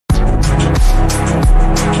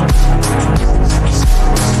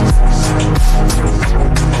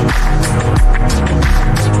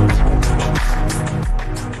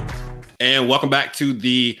And welcome back to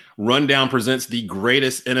the Rundown Presents the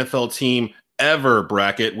greatest NFL team ever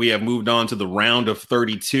bracket. We have moved on to the round of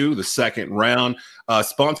 32, the second round,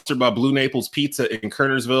 sponsored by Blue Naples Pizza in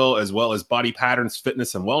Kernersville, as well as Body Patterns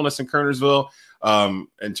Fitness and Wellness in Kernersville.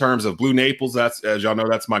 In terms of Blue Naples, that's, as y'all know,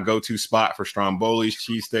 that's my go-to spot for strombolis,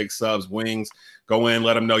 cheesesteaks, subs, wings. Go in,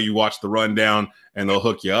 let them know you watch the rundown, and they'll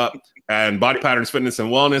hook you up. And Body Patterns Fitness and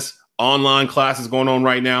Wellness, online classes going on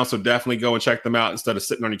right now, so definitely go and check them out instead of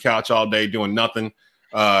sitting on your couch all day doing nothing.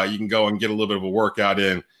 You can go and get a little bit of a workout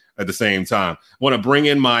in at the same time. I want to bring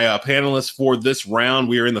in my panelists for this round.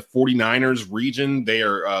 We are in the 49ers region. They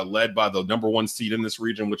are led by the number one seed in this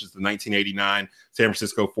region, which is the 1989 San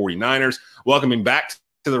Francisco 49ers. Welcoming back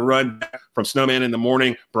to the run from Snowman in the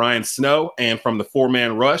Morning, Brian Snow, and from the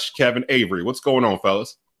four-man rush, Kevin Avery. What's going on,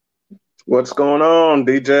 fellas? What's going on,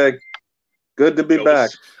 DJ? Good to be back.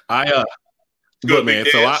 Good, man.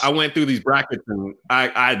 So I went through these brackets and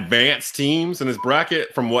I advanced teams in this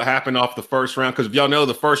bracket from what happened off the first round. Because if y'all know,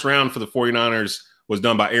 the first round for the 49ers was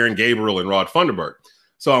done by Aaron Gabriel and Rod Funderburg.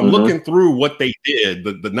 So I'm looking through what they did,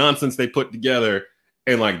 the nonsense they put together.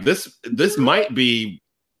 And like this might be,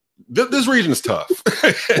 this region is tough.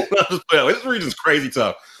 This region is crazy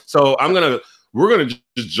tough. So we're going to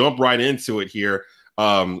just jump right into it here.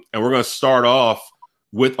 And we're going to start off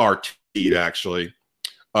with our seed, actually.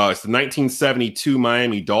 It's the 1972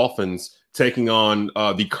 Miami Dolphins taking on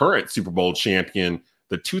the current Super Bowl champion,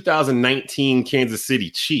 the 2019 Kansas City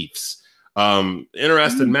Chiefs.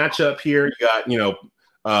 Interesting matchup here. You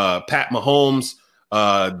got, Pat Mahomes,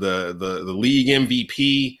 the league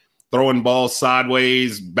MVP, throwing balls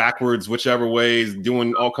sideways, backwards, whichever ways,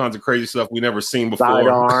 doing all kinds of crazy stuff we never seen before.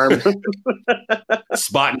 Sidearm.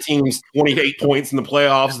 Spotting teams 28 points in the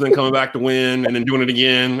playoffs, then coming back to win, and then doing it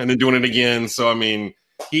again, and then doing it again. So, I mean,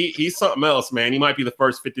 he's something else, man. He might be the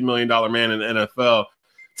first $50 million man in the NFL,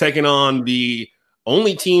 taking on the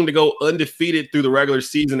only team to go undefeated through the regular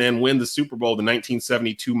season and win the Super Bowl, the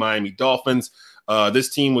 1972 Miami Dolphins.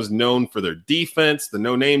 This team was known for their defense, the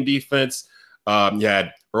no-name defense. You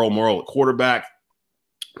had Earl Morrall at quarterback.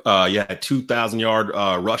 You had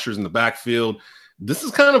 2,000-yard rushers in the backfield. This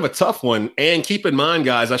is kind of a tough one. And keep in mind,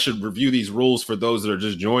 guys, I should review these rules for those that are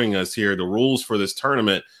just joining us here. The rules for this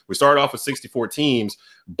tournament, we started off with 64 teams,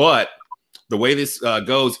 but the way this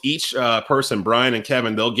goes, each person, Brian and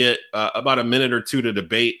Kevin, they'll get about a minute or two to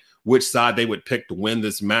debate which side they would pick to win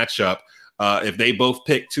this matchup. If they both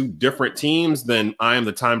pick two different teams, then I am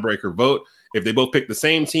the tiebreaker vote. If they both pick the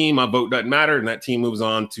same team, my vote doesn't matter, and that team moves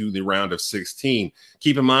on to the round of 16.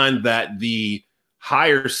 Keep in mind that the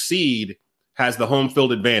higher seed has the home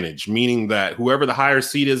field advantage, meaning that whoever the higher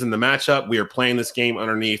seed is in the matchup, we are playing this game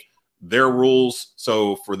underneath their rules.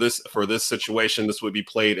 So for this situation, this would be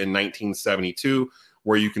played in 1972,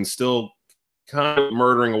 where you can still kind of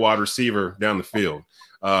murdering a wide receiver down the field,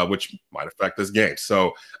 which might affect this game.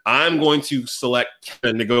 So I'm going to select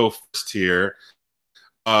Kevin to go first here.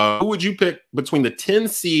 Who would you pick between the 10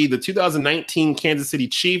 seed, the 2019 Kansas City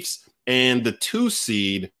Chiefs, and the 2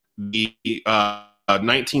 seed, the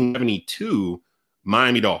 1972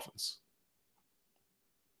 Miami Dolphins?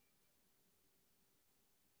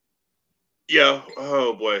 Yeah.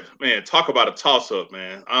 Oh boy, man. Talk about a toss-up,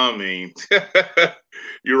 man. I mean,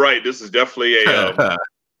 you're right. This is definitely a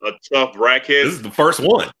tough bracket. This is the first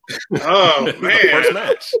one. Oh man, the first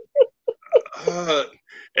match.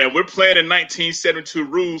 And we're playing in 1972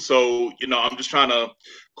 rules, so I'm just trying to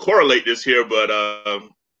correlate this here. But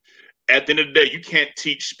at the end of the day, you can't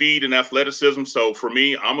teach speed and athleticism. So for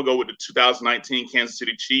me, I'm gonna go with the 2019 Kansas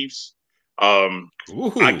City Chiefs. I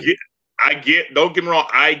get. Don't get me wrong.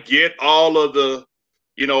 I get all of the,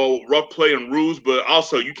 rough play and rules, but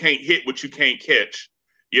also you can't hit what you can't catch.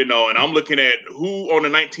 And I'm looking at who on the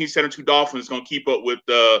 1972 Dolphins is gonna keep up with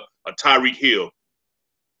a Tyreek Hill.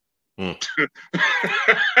 I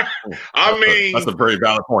mean, that's a very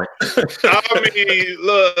valid point. I mean,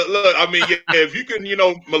 look. I mean, yeah, if you can,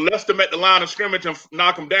 molest them at the line of scrimmage and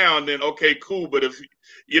knock them down, then okay, cool. But if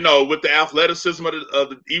with the athleticism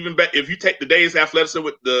of even if you take the day's athleticism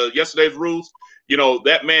with yesterday's rules,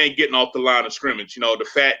 that man getting off the line of scrimmage. The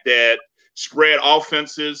fact that spread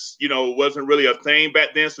offenses, wasn't really a thing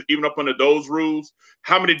back then. So even up under those rules,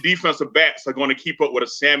 how many defensive backs are going to keep up with a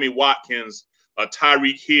Sammy Watkins, a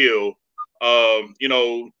Tyreek Hill,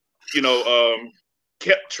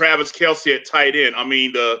 kept Travis Kelce at tight end? I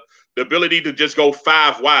mean, the ability to just go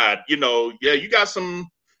 5 wide, yeah, you got some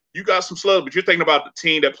slugs, but you're thinking about the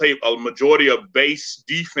team that played a majority of base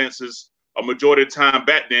defenses a majority of the time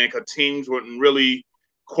back then, because teams wouldn't really,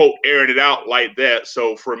 quote, airing it out like that.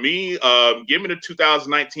 So for me, give me the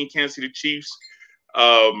 2019 Kansas City Chiefs.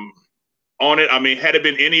 on it. I mean, had it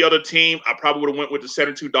been any other team, I probably would have went with the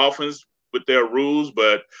 72 Dolphins with their rules.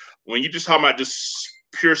 But when you just talk about just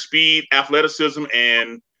pure speed, athleticism,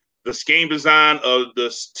 and the scheme design of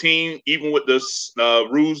this team, even with this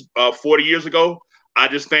rules 40 years ago, I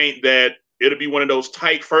just think that it'll be one of those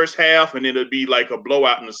tight first half, and it'll be like a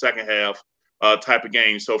blowout in the second half type of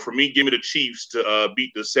game. So for me, give me the Chiefs to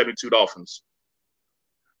beat the 72 Dolphins.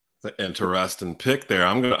 An interesting pick there.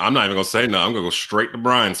 I'm not even gonna say no. I'm gonna go straight to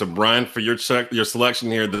Brian. So Brian, for your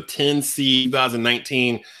selection here, the 10 seed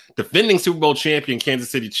 2019 defending Super Bowl champion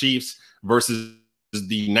Kansas City Chiefs versus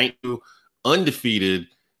the 92 undefeated,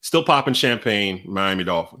 still popping champagne Miami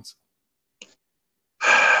Dolphins.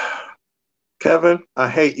 Kevin, I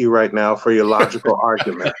hate you right now for your logical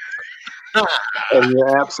argument. And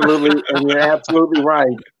you're absolutely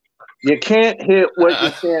right. You can't hit what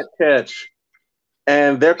you can't catch.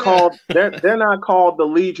 And they're not called the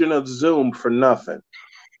Legion of Zoom for nothing.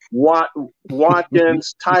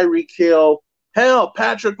 Watkins, Tyreek Hill, hell,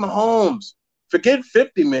 Patrick Mahomes. Forget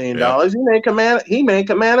 $50 million. Yep. He may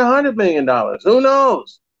command $100 million. Who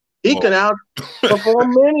knows? He could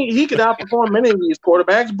outperform many. He could outperform many of these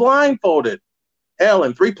quarterbacks blindfolded. Hell,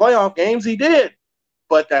 in 3 playoff games he did.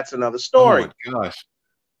 But that's another story. Oh my gosh.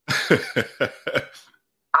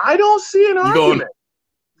 I don't see an argument.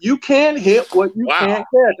 You can't hit what you can't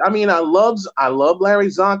catch. I mean, I love Larry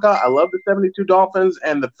Zonka. I love the 72 Dolphins,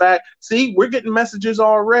 and the fact. See, we're getting messages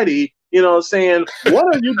already. Saying,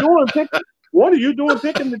 "What are you doing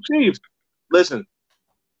picking the Chiefs?" Listen,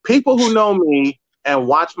 people who know me and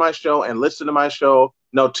watch my show and listen to my show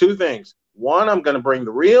know 2 things. 1, I'm going to bring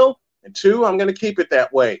the real, and 2, I'm going to keep it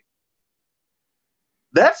that way.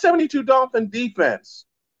 That 72 Dolphin defense,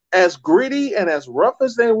 as gritty and as rough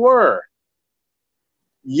as they were,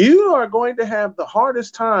 you are going to have the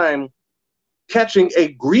hardest time catching a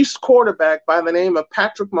greased quarterback by the name of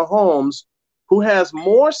Patrick Mahomes, who has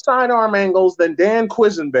more sidearm angles than Dan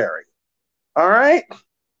Quisenberry. All right?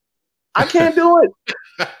 I can't do it.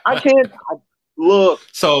 I can't. Look,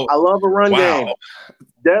 so I love a run game.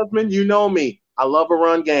 Desmond, you know me. I love a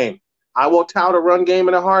run game. I will tout a run game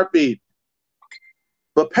in a heartbeat.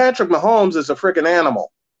 But Patrick Mahomes is a freaking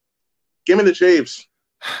animal. Give me the Chiefs.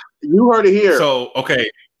 You heard it here. So, okay.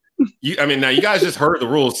 Now you guys just heard the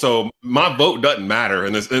rules, so my vote doesn't matter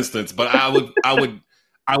in this instance, but I would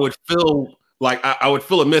feel like I would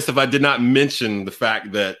feel amiss if I did not mention the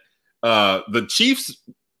fact that the Chiefs'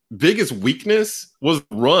 biggest weakness was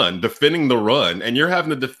defending the run, and you're having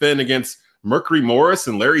to defend against Mercury Morris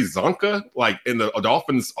and Larry Zonka, like in the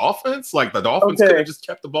Dolphins offense. Like the Dolphins could have just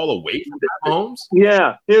kept the ball away from Mahomes.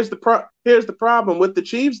 Yeah, here's the problem with the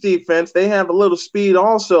Chiefs defense. They have a little speed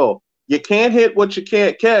also. You can't hit what you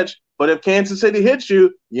can't catch, but if Kansas City hits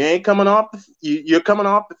you, you're coming off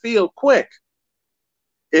the field quick.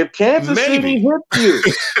 If Kansas City hits you,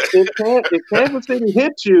 if Kansas City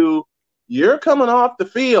hits you, you're coming off the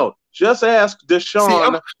field. Just ask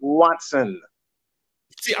Deshaun Watson.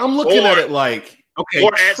 See, I'm looking at it like, okay,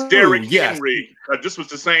 or ask Derrick Henry. This was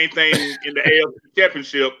the same thing in the AFC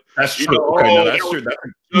Championship. That's true. That's true. That's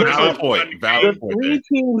a valid point. The 3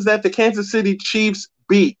 teams that the Kansas City Chiefs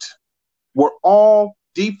beat were all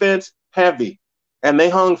defense heavy, and they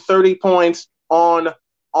hung 30 points on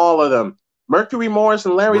all of them. Mercury Morris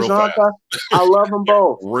and Larry Zonka, I love them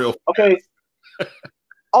both. Okay.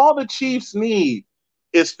 All the Chiefs need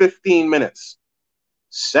is 15 minutes.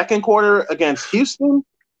 Second quarter against Houston,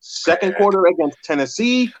 second quarter against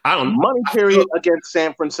Tennessee, money period against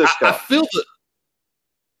San Francisco. I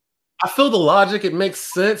feel the logic. It makes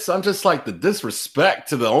sense. I'm just like the disrespect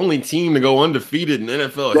to the only team to go undefeated in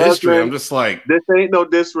NFL history. I'm just like, this ain't no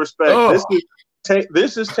disrespect. Oh.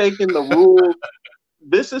 This is taking the rule.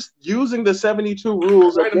 This is using the 72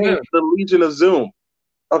 rules against the Legion of Zoom.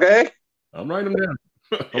 Okay? I'm writing them down.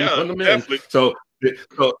 I'm them definitely. So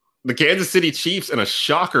the Kansas City Chiefs, and a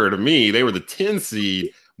shocker to me, they were the 10 seed,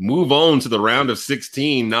 move on to the round of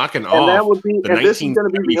 16, knocking off. That would be, and this is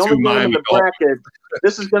going to be the only game in the bracket.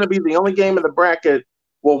 This is going to be the only game in the bracket.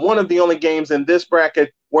 Well, one of the only games in this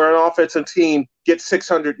bracket where an offensive team gets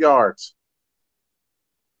 600 yards.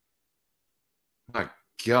 My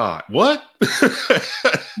God, what?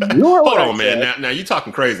 Hold on, man. Now you're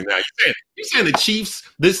talking crazy. Now you're saying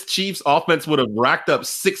this Chiefs offense would have racked up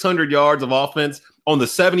 600 yards of offense on the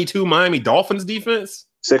 72 Miami Dolphins defense?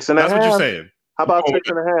 6.5. That's what you're saying. How about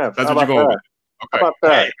 6.5? That's what you're going with. Okay. How about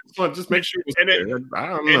that? Hey, just make sure. I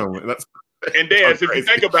don't know. And Daz, if you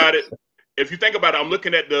think about it, I'm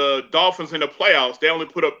looking at the Dolphins in the playoffs. They only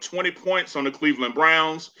put up 20 points on the Cleveland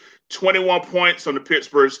Browns, 21 points on the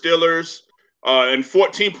Pittsburgh Steelers, and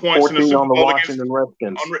 14 points 14 in the Super on the Bowl Washington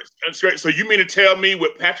Redskins. So you mean to tell me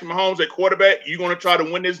with Patrick Mahomes at quarterback, you're going to try to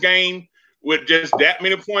win this game with just that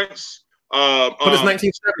many points? But it's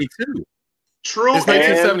 1972. True. It's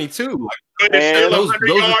 1972. But it's still 100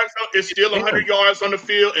 yards. It's still 100 yards on the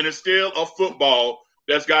field, and it's still a football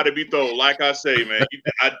that's got to be thrown. Like I say, man,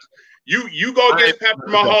 you go against Patrick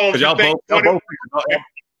Mahomes. Y'all both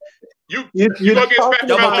you go against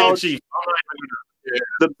Patrick Mahomes.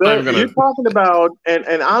 You're talking about, and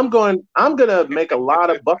I'm gonna make a lot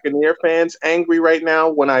of Buccaneer fans angry right now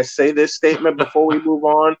when I say this statement before we move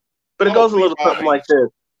on. But it goes a little something like this.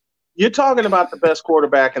 You're talking about the best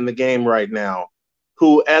quarterback in the game right now,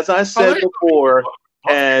 who, as I said before,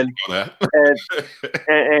 and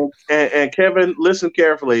Kevin, listen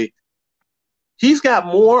carefully. He's got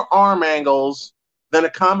more arm angles than a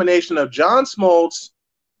combination of John Smoltz,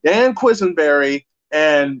 Dan Quisenberry,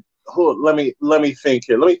 and let me think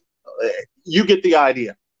here. You get the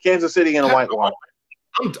idea. Kansas City in a whitewash.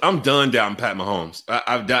 I'm done down Pat Mahomes.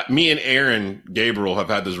 I've got me and Aaron Gabriel have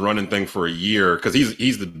had this running thing for a year because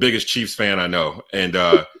he's the biggest Chiefs fan I know. And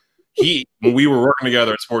when we were working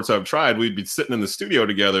together at Sports Hub Tried, we'd be sitting in the studio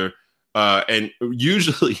together. And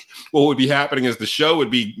usually what would be happening is the show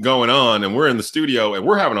would be going on and we're in the studio and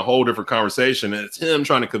we're having a whole different conversation. And it's him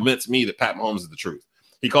trying to convince me that Pat Mahomes is the truth.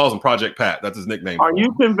 He calls him Project Pat. That's his nickname. Are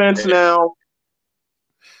you convinced now?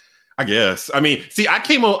 I guess. I mean, see, I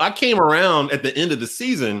came around at the end of the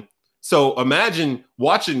season. So imagine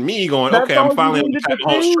watching me going, okay, I'm finally on the Pat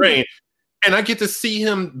Mahomes train. And I get to see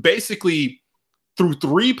him basically through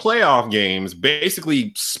 3 playoff games,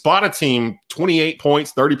 basically spot a team 28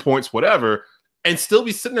 points, 30 points, whatever, and still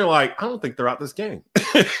be sitting there like, I don't think they're out this game.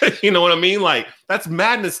 You know what I mean? Like, that's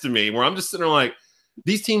madness to me, where I'm just sitting there like,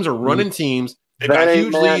 these teams are running teams. They've got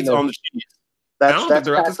huge leads on the Chiefs. That's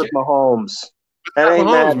Patrick Mahomes. That ain't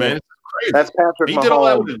Mahomes, man. That's Patrick Mahomes. Did all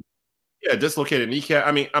that with dislocated kneecap.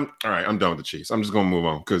 I mean, I'm all right. I'm done with the Chiefs. I'm just gonna move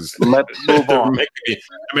on because let's move on. They're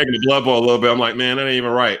making the blood boil a little bit. I'm like, man, that ain't even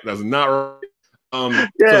right. That's not right.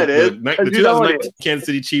 It is. The 2019 Kansas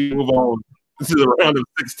City Chiefs move on to the round of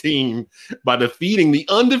 16 by defeating the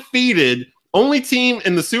undefeated only team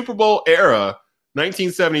in the Super Bowl era,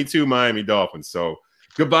 1972 Miami Dolphins. So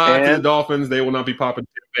goodbye to the Dolphins. They will not be popping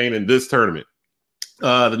champagne in this tournament.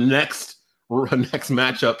 The next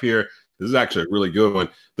matchup here. This is actually a really good one.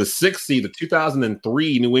 The 6th seed, the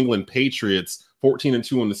 2003 New England Patriots,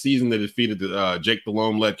 14-2 on the season. They defeated the Jake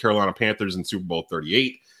Delhomme-led Carolina Panthers in Super Bowl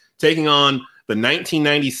 38, taking on the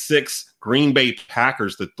 1996 Green Bay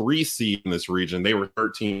Packers, the 3 seed in this region. They were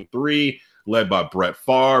 13-3, led by Brett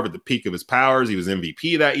Favre at the peak of his powers. He was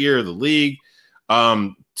MVP that year of the league.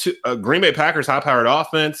 Green Bay Packers, high-powered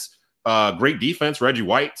offense, great defense. Reggie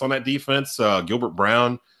White's on that defense. Gilbert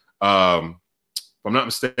Brown. If I'm not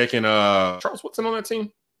mistaken, Charles Woodson on that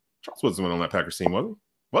team. Charles Woodson went on that Packers team, wasn't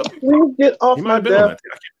he? Was he? Please get off my depth.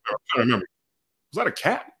 I can't remember. Was that a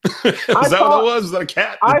cat? What it was? Was that a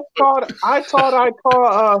cat? I thought I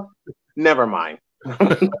saw. Never mind.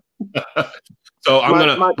 So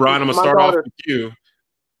Brian, I'm gonna start off with you.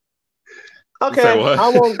 Okay,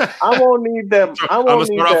 I won't need them. So I'm gonna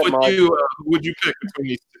start off with you. Who would you pick between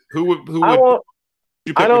these? Who would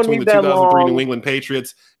you pick between the 2003 New England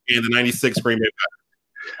Patriots and the 96 Green Bay Packers?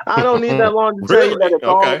 I don't need that long to tell you that it's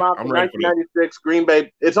all about the 1996 Green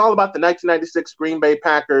Bay. It's all about the 1996 Green Bay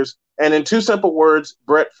Packers. And in 2 simple words,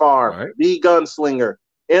 Brett Favre, the gunslinger,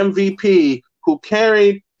 MVP, who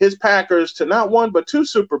carried his Packers to not 1 but 2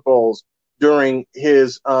 Super Bowls during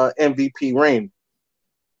his MVP reign.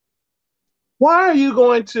 Why are you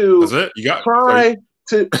going to try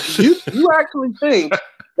to you actually think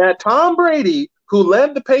that Tom Brady, who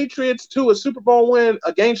led the Patriots to a Super Bowl win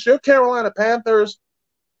against your Carolina Panthers,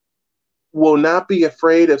 will not be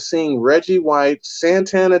afraid of seeing Reggie White,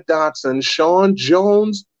 Santana Dotson, Sean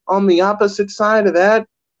Jones on the opposite side of that?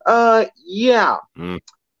 Yeah.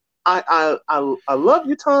 I love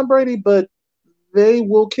you, Tom Brady, but they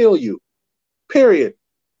will kill you. Period.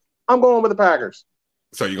 I'm going with the Packers.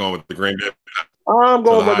 So you're going with the Green Bay? I'm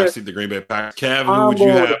going with the Green Bay Packers. Kev, who would you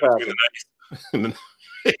have between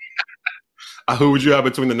who would you have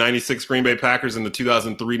between the 96 Green Bay Packers and the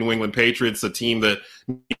 2003 New England Patriots, a team that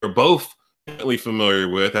you're both really familiar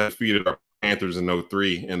with, have defeated our Panthers in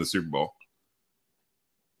 2003 in the Super Bowl?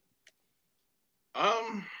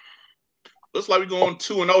 Looks like we're going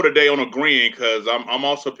 2-0 today on agreeing because I'm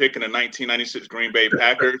also picking the 1996 Green Bay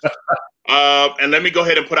Packers. And let me go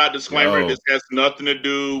ahead and put out a disclaimer. This has nothing to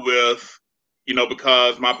do with,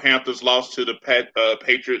 because my Panthers lost to the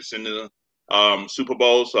Patriots in the Super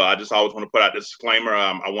Bowl. So I just always want to put out this disclaimer.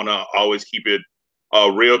 I want to always keep it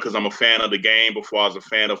real because I'm a fan of the game before I was a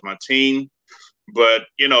fan of my team. But,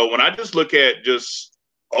 you know, when I just look at just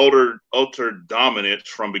utter dominance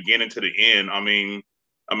from beginning to the end, I mean,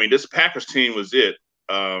 this Packers team was it.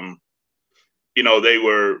 You know, they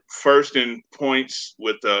were first in points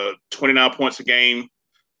with 29 points a game.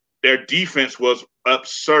 Their defense was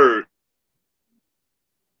absurd.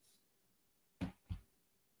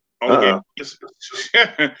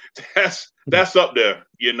 That's up there,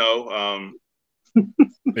 you know.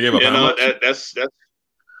 That's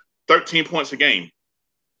 13 points a game.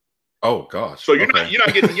 Oh gosh! So you're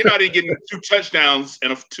not getting 2 touchdowns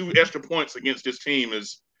and 2 extra points against this team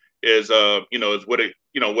is what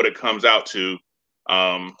it comes out to.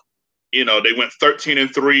 You know, they went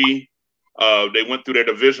 13-3. They went through their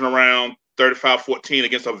divisional round 35-14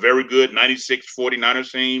 against a very good 96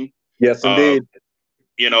 49ers team. Yes, indeed.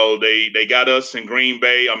 You know, they got us in Green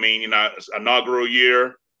Bay. I mean, you know, inaugural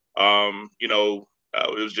year. You know,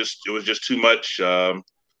 it was just too much.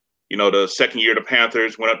 You know, the second year the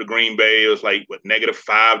Panthers went up to Green Bay. It was like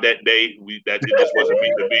 -5 that day. That just wasn't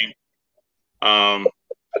meant to be.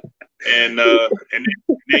 And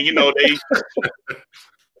then you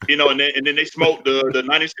know and then they smoked the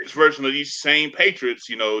 96 version of these same Patriots.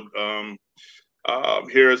 You know,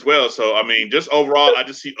 here as well. So I mean, just overall, I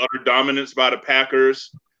just see utter dominance by the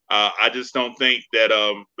Packers. I just don't think that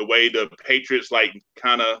the way the Patriots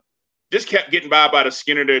kind of just kept getting by the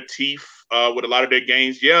skin of their teeth with a lot of their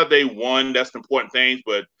games. Yeah, they won. That's the important thing.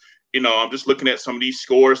 But, you know, I'm just looking at some of these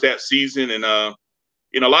scores that season. And,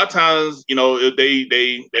 you know, a lot of times, you know,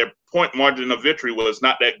 their point margin of victory was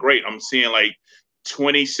not that great. I'm seeing like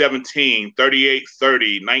 2017,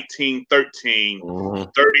 38-30, 19-13,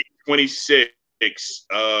 30-26,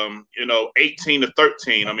 you know,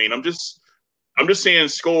 18-13. I mean, I'm just seeing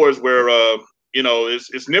scores where, you know,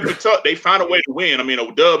 it's nip and tuck. They find a way to win. I mean, a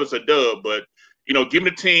dub is a dub, but you know, give me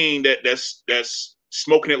a team that's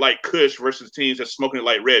smoking it like Kush versus teams that's smoking it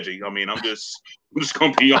like Reggie. I mean, I'm just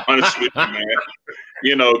gonna be honest with you, man.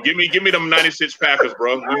 You know, give me them 96 Packers,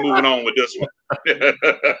 bro. We're moving on with this one.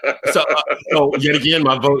 So yet again,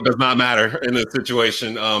 my vote does not matter in this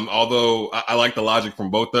situation. Although I like the logic from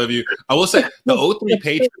both of you. I will say the 03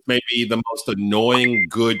 Patriots may be the most annoying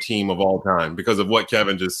good team of all time because of what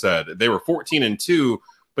Kevin just said. They were 14-2,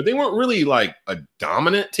 but they weren't really like a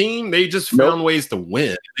dominant team. They just found ways to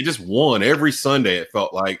win. They just won every Sunday, it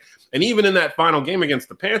felt like. And even in that final game against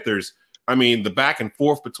the Panthers, I mean, the back and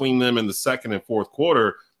forth between them in the second and fourth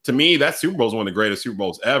quarter, to me, that Super Bowl is one of the greatest Super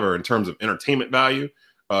Bowls ever in terms of entertainment value.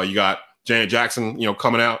 You got Janet Jackson, you know,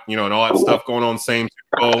 coming out, you know, and all that stuff going on, same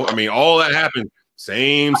Super Bowl. I mean, all that happened,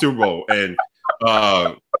 same Super Bowl. And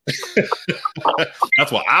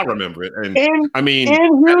that's why I remember it. And in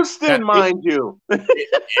Houston, mind you.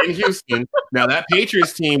 In Houston. Now, that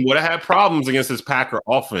Patriots team would have had problems against this Packer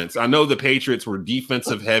offense. I know the Patriots were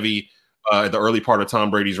defensive heavy at the early part of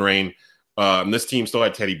Tom Brady's reign. This team still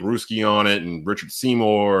had Teddy Bruschi on it and Richard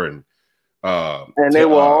Seymour and they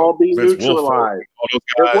will all be Vince neutralized.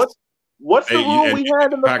 What's the rule we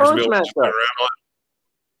had in the first matchup?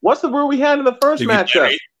 What's the rule we had in the first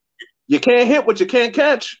matchup? You can't hit what you can't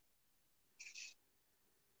catch.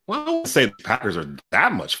 Well, I wouldn't say the Packers are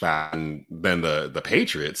that much faster than the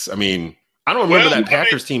Patriots. I mean, I don't remember that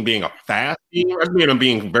Packers team being a fast team. I remember them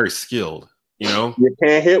being very skilled. You know, you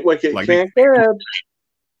can't hit what you can't catch.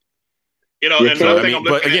 You know, and another thing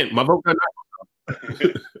but again, my vote.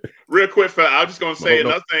 Real quick, I was just going to say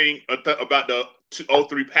another thing about the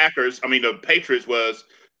 03 Packers. I mean, the Patriots was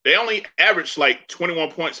they only averaged like 21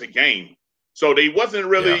 points a game, so they wasn't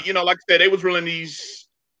really, you know, like I said, they was really in these.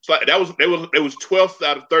 So that was 12th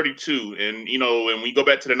out of 32, and you know, when we go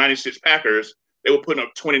back to the 96 Packers, they were putting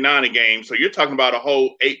up 29 a game. So you're talking about a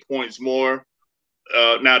whole 8 points more.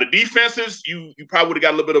 Now the defenses, you probably would have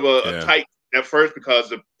got a little bit of a tight at first because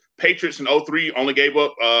the Patriots in 03 only gave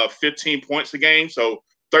up 15 points a game, so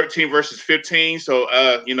 13 versus 15.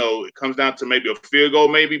 So you know, it comes down to maybe a field goal,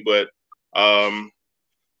 maybe, but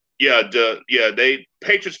they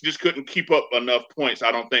Patriots just couldn't keep up enough points.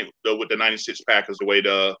 I don't think with the 96 Packers the way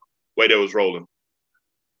they was rolling.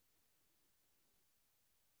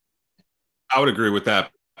 I would agree with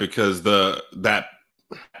that because that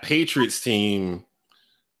Patriots team.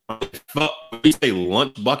 We say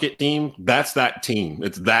lunch bucket team. That's that team.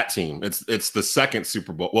 It's that team. It's the second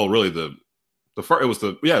Super Bowl. Well, really the first. It was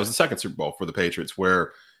the second Super Bowl for the Patriots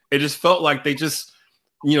where it just felt like they just,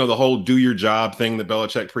 you know, the whole do your job thing that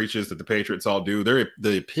Belichick preaches that the Patriots all do. They're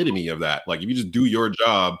the epitome of that. Like if you just do your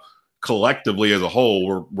job collectively as a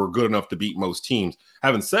whole, we're good enough to beat most teams.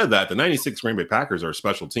 Having said that, the 96 Green Bay Packers are a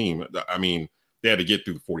special team. I mean, they had to get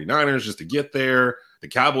through the 49ers just to get there. The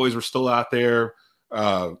Cowboys were still out there.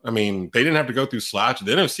 I mean, they didn't have to go through Slouch.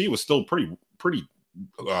 The NFC was still pretty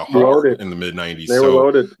hard loaded in the mid '90s. They were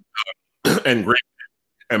loaded.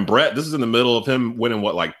 And Brett, this is in the middle of him winning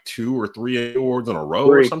like 2 or 3 awards in a row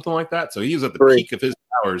or something like that. So he was at the peak of his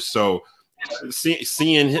powers. So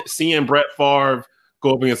seeing Brett Favre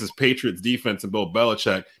go up against his Patriots defense and Bill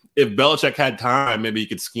Belichick. If Belichick had time, maybe he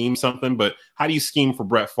could scheme something. But how do you scheme for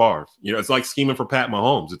Brett Favre? You know, it's like scheming for Pat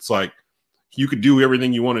Mahomes. It's like you could do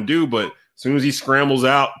everything you want to do, but as soon as he scrambles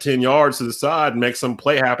out 10 yards to the side and makes some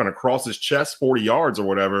play happen across his chest 40 yards or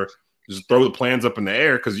whatever, just throw the plans up in the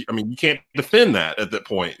air because, I mean, you can't defend that at that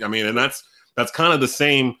point. I mean, and that's kind of the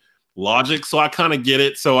same logic. So I kind of get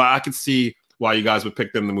it. So I could see why you guys would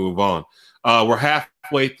pick them to move on. We're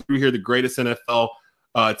halfway through here, the greatest NFL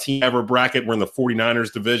team ever bracket. We're in the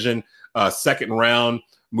 49ers division, second round,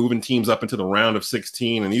 moving teams up into the round of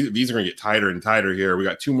 16. And these are going to get tighter and tighter here. We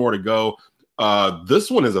got 2 more to go.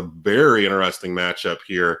 This one is a very interesting matchup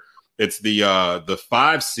here. It's the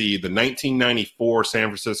 5 seed, the 1994 San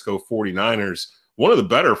Francisco 49ers, one of the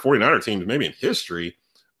better 49er teams maybe in history,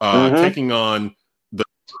 taking on the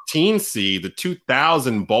 13 seed, the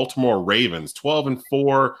 2000 Baltimore Ravens,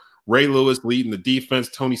 12-4. Ray Lewis leading the defense,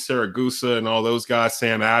 Tony Siragusa and all those guys,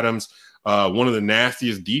 Sam Adams, one of the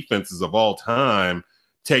nastiest defenses of all time,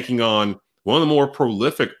 taking on one of the more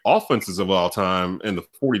prolific offenses of all time in the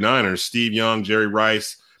 49ers, Steve Young, Jerry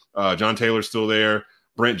Rice, John Taylor still there,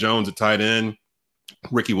 Brent Jones at tight end,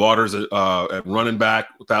 Ricky Waters at running back,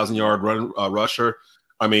 1,000-yard rusher.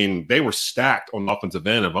 I mean, they were stacked on the offensive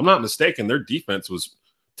end. If I'm not mistaken, their defense was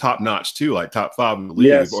top-notch too, like top 5 in the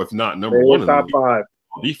league, or if not number 1 in the league. Top 5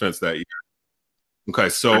 defense that year. Okay,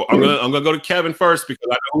 so I'm gonna go to Kevin first because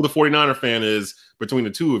I know who the 49er fan is between the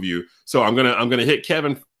two of you. So I'm gonna hit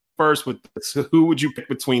Kevin first with who would you pick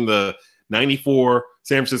between the 94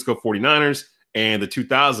 San Francisco 49ers and the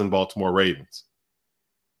 2000 Baltimore Ravens?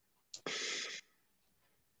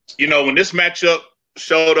 You know, when this matchup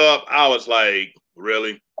showed up, I was like,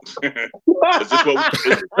 really?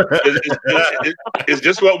 Is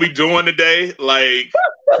this what we doing today? Like,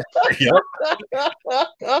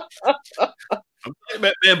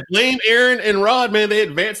 man, blame Aaron and Rod, man. They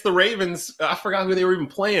advanced the Ravens. I forgot who they were even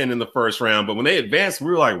playing in the first round, but when they advanced, we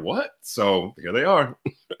were like, what? So here they are.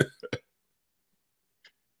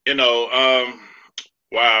 You know,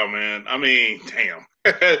 wow, man. I mean, damn.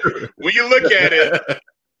 When you look at it,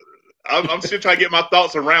 I'm still trying to get my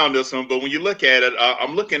thoughts around this one, but when you look at it,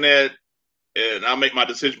 I'm looking at, and I'll make my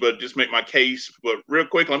decision, but just make my case. But real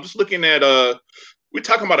quick, I'm just looking at, we're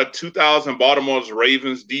talking about a 2000 Baltimore's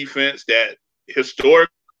Ravens defense that historically,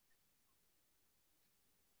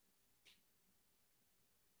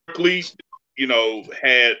 you know,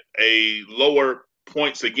 had a lower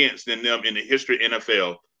points against than them in the history of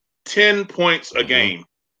NFL. 10 points a game.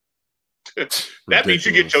 That means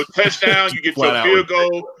you get your touchdown, you get your field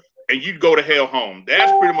goal, and you go to hell home.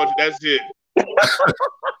 That's it.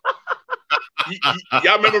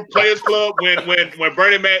 Y'all remember Players Club when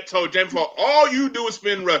Bernie Mac told James Ford, all you do is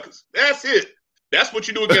spin records. That's it. That's what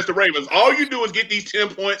you do against the Ravens. All you do is get these 10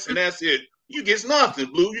 points, and that's it. You get nothing,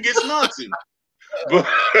 Blue. You get nothing.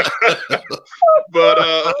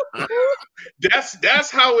 But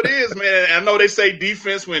that's how it is, man. I know they say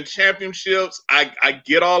defense win championships. I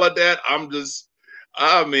get all of that.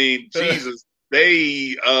 I mean, Jesus.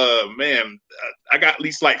 They, man, I got at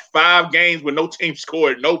least like 5 games where no team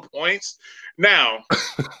scored no points. Now,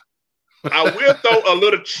 I will throw a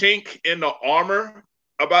little chink in the armor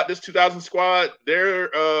about this 2000 squad.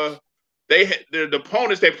 The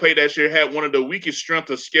opponents they played that year had one of the weakest strength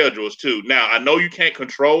of schedules too. Now, I know you can't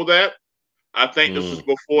control that. I think this was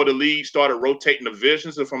before the league started rotating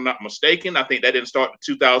divisions, if I'm not mistaken. I think that didn't start in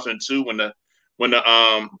 2002 when the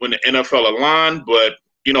NFL aligned. But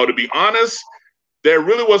you know, to be honest, there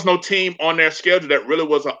really was no team on their schedule that really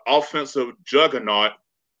was an offensive juggernaut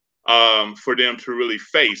for them to really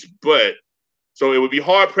face. But so it would be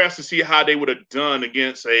hard pressed to see how they would have done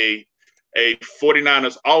against a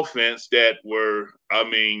 49ers offense that were, I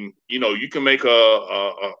mean, you know, you can make a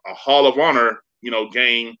Hall of Honor, you know,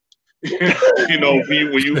 game. You know,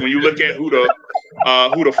 when you look at who the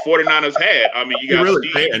 49ers had, I mean, you got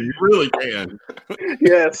you really can.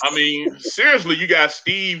 Yes. I mean, seriously, you got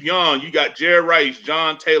Steve Young, you got Jerry Rice,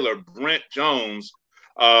 John Taylor, Brent Jones,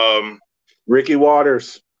 Ricky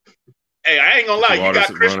Waters. Hey, I ain't gonna lie, you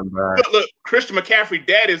got Christian McCaffrey.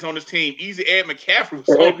 Dad is on this team. Easy Ed McCaffrey was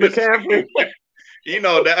on this team. You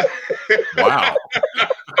know that. Wow.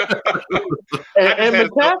 and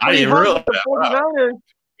McCaffrey hung with the 49ers.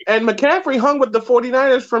 And McCaffrey hung with the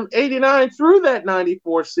 49ers from 89 through that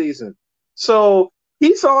 94 season. So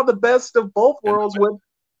he saw the best of both worlds with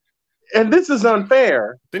and this is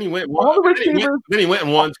unfair. Then he went. All the receivers. Then he went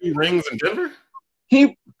and won 2 rings in Denver.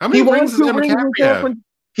 How many rings does McCaffrey have?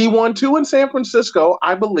 He won 2 in San Francisco,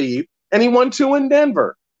 I believe, and he won 2 in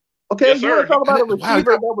Denver. Okay, yes, you want to talk about a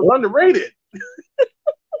receiver that was underrated?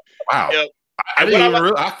 Wow, yeah. I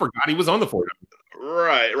forgot he was on the 49ers.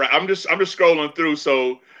 Right. I'm just scrolling through.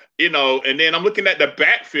 So, and then I'm looking at the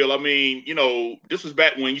backfield. I mean, this was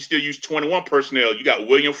back when you still used 21 personnel. You got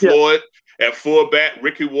William Floyd at fullback,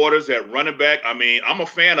 Ricky Waters at running back. I mean, I'm a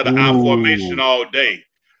fan of the I formation all day.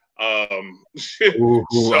 I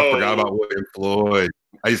forgot about William Floyd.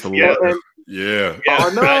 I used to love it. Yeah.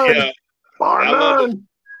 Bar none.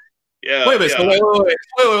 Yeah. Wait a minute. So wait,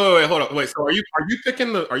 hold on. Wait, so are you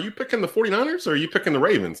picking the 49ers or are you picking the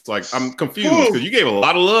Ravens? Like, I'm confused because you gave a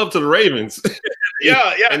lot of love to the Ravens.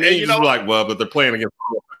 Yeah. And then you just like, well, but they're playing against.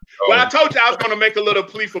 Well, I told you I was going to make a little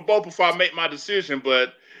plea for both before I make my decision,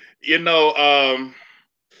 but and when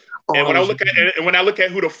I look at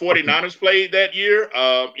who the 49ers played that year,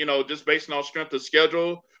 just based on strength of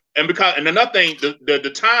schedule, and another thing,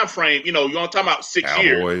 the time frame, you want to talk about 6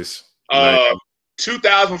 years.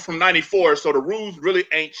 2000 from 94, so the rules really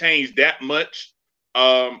ain't changed that much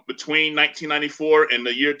between 1994 and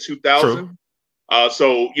the year 2000.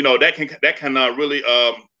 So that can really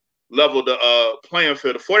level the playing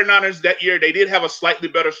field. The 49ers that year, they did have a slightly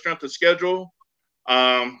better strength of schedule,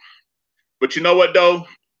 but you know what though,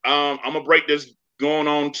 I'm gonna break this going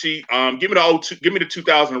on cheap. Give me the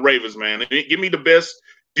 2000 Ravens, man. Give me the best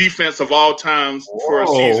defense of all times for a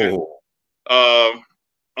season.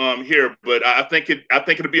 Here, but I think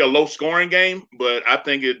it'll be a low scoring game, but I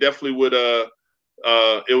think it definitely would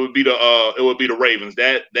it would be the Ravens.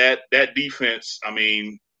 That defense, I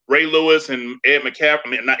mean, Ray Lewis and Ed McCaffrey. I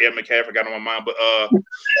mean, not Ed McCaffrey, got on my mind, but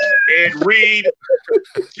Ed Reed.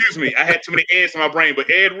 Excuse me, I had too many Eds in my brain, but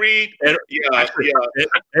Ed Reed. Ed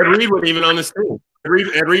Reed wasn't even on this team.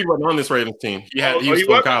 Ed Reed wasn't on this Ravens team. He was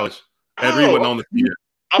from college. Ed Reed wasn't on the team.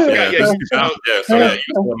 I forgot.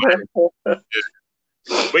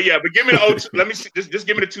 But give me the let me see, just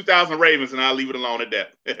give me the 2000 Ravens and I'll leave it alone at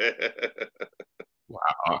that.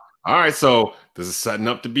 Wow. All right, so this is setting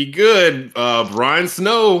up to be good. Brian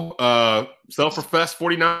Snow, self-professed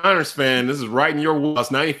 49ers fan. This is right in your wheelhouse.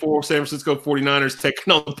 94 San Francisco 49ers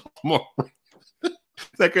taking on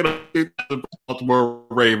the Baltimore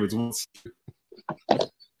Ravens.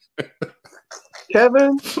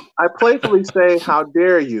 Kevin, I playfully say, how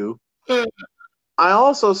dare you? I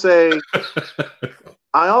also say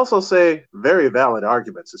very valid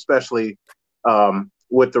arguments, especially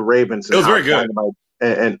with the Ravens. It was very good.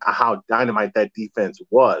 And how dynamite that defense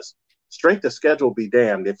was. Strength of schedule be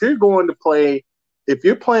damned. If you're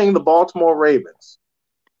playing the Baltimore Ravens,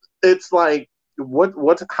 it's like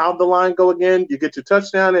how'd the line go again? You get your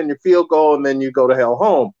touchdown and your field goal, and then you go to hell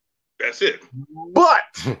home. That's it.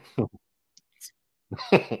 But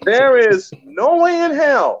there is no way in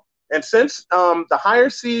hell. And since the higher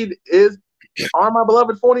seed are my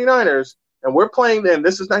beloved 49ers, and we're playing them,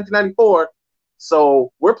 this is 1994,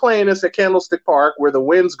 so we're playing this at Candlestick Park where the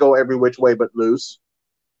winds go every which way but loose.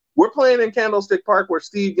 We're playing in Candlestick Park where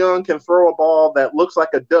Steve Young can throw a ball that looks like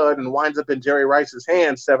a dud and winds up in Jerry Rice's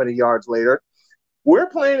hands 70 yards later. We're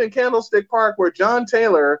playing in Candlestick Park where John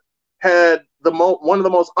Taylor had one of the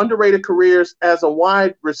most underrated careers as a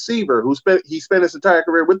wide receiver he spent his entire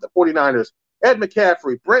career with the 49ers. Ed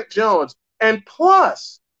McCaffrey, Brent Jones, and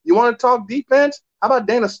plus, you want to talk defense? How about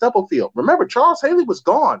Dana Stubblefield? Remember, Charles Haley was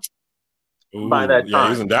gone by that time. Yeah,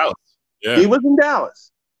 he was in Dallas. Yeah.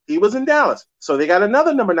 He was in Dallas. So they got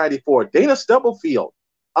another number 94, Dana Stubblefield.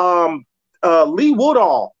 Lee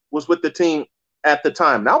Woodall was with the team at the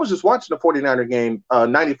time. And I was just watching the 49er game,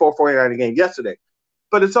 94 49er game yesterday.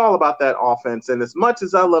 But it's all about that offense. And as much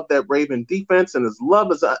as I love that Raven defense, and as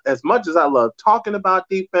much as I love talking about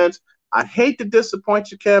defense, I hate to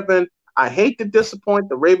disappoint you, Kevin. I hate to disappoint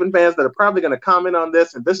the Raven fans that are probably going to comment on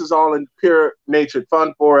this, and this is all in pure natured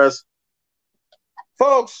fun for us.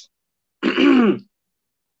 Folks, I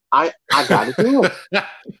got to do it.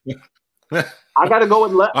 I got to go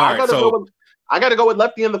with I got to go with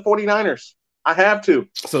Lefty and the 49ers. I have to.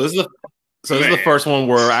 So this is the first one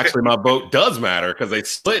where actually my vote does matter because they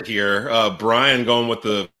split here. Brian going with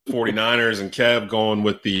the 49ers and Kev going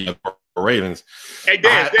with the Ravens. Hey,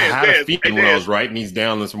 Dan, I had a feeling when I was writing these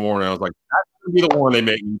down this morning. I was like, that's going to be the one they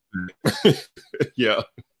make me. Yeah.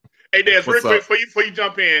 Hey, Des, real quick, before you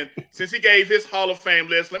jump in, since he gave his Hall of Fame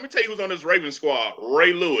list, let me tell you who's on this Ravens squad.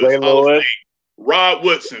 Ray Lewis, Hall of Fame. Rod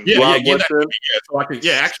Woodson. Actually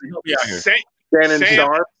help me out here.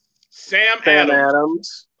 Sam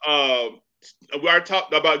Adams. We already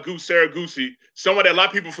talked about Sarah Goosey, someone that a lot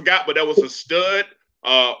of people forgot, but that was a stud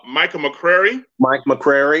Michael McCrary. Mike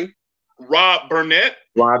McCrary. Rob Burnett.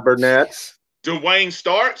 Dwayne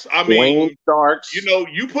Starks. I mean, you know,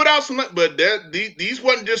 you put out some, but these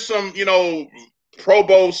wasn't just some, you know, Pro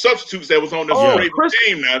Bowl substitutes that was on this Ravens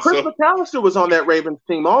team. Now, Chris McAllister was on that Ravens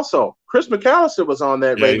team also. Chris McAllister was on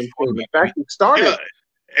that Ravens team. In fact, he started. Yeah.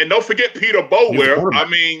 And don't forget Peter Boulware. I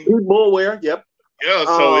mean, Peter Boulware. Yep. Yeah.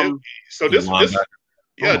 So this.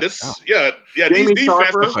 Jamie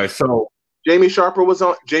Sharper. Okay, so Jamie Sharper was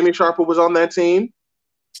on that team,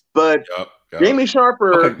 but Jamie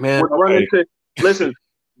Sharper would run into. Listen,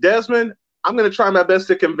 Desmond, I'm going to try my best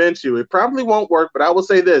to convince you. It probably won't work, but I will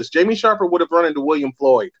say this: Jamie Sharper would have run into William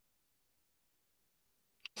Floyd.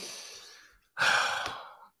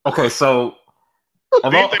 Okay, so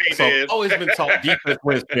I've always been taught defense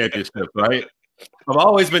wins championships, right? I've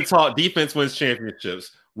always been taught defense wins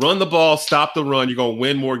championships. Run the ball, stop the run. You're going to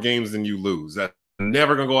win more games than you lose. That's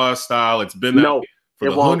never going to go out of style. It's been that way for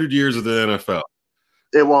the 100 years of the NFL.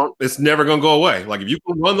 It won't. It's never going to go away. Like, if you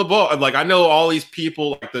can run the ball, like, I know all these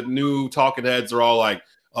people, like the new talking heads are all like,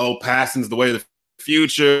 oh, passing's the way of the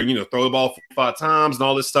future, you know, throw the ball 5 times and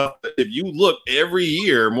all this stuff. But if you look every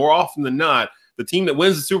year, more often than not, the team that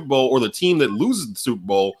wins the Super Bowl or the team that loses the Super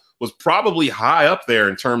Bowl was probably high up there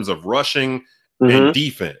in terms of rushing and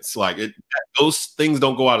defense. Like, those things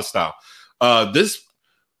don't go out of style.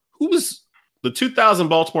 Who was the 2000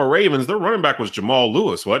 Baltimore Ravens? Their running back was Jamal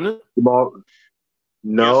Lewis, wasn't it?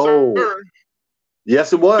 No.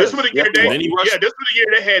 Yes, it was. This was the year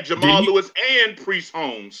they had Jamal Lewis and Priest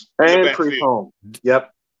Holmes.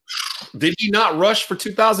 Yep. Did he not rush for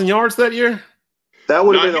 2,000 yards that year? That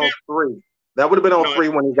would have been on 3. That would have been on 3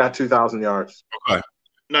 when he got 2,000 yards. Okay.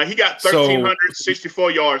 No, he got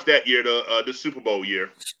 1,364 yards that year, the Super Bowl year.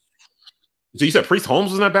 So you said Priest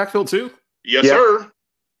Holmes was in that backfield too? Yes, sir.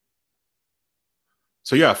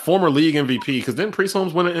 So yeah, former league MVP. Because didn't Priest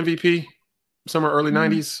Holmes win an MVP somewhere early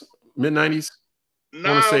 90s, mid 90s? No,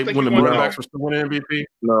 I want to say when the running backs were still winning MVP.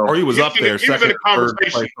 No, or he was up there, second, third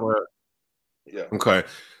place. Yeah. Okay.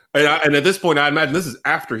 And at this point, I imagine this is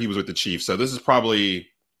after he was with the Chiefs, so this is probably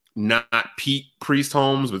not Pete Priest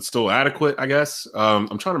Holmes, but still adequate, I guess. I'm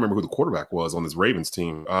trying to remember who the quarterback was on this Ravens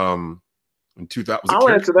team. In 2000, I'll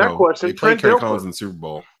answer that question. They played Kerry Collins in the Super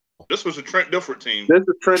Bowl. This was a Trent Dilfer team. This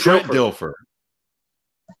is Trent Dilfer.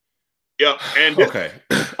 Yeah, and okay.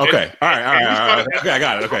 All right. Okay, I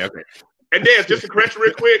got it. Okay. And then, just to correct you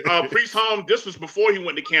real quick, Priest Holmes, this was before he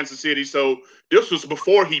went to Kansas City, so this was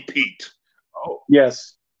before he peaked. Oh,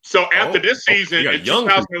 yes. So after this season, in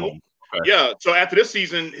 2000, so after this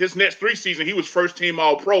season, his next 3 seasons, he was first team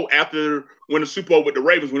All-Pro after winning the Super Bowl with the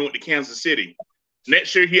Ravens when he went to Kansas City.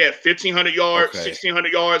 Next year, he had 1,500 yards,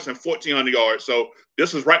 1,600 yards, and 1,400 yards. So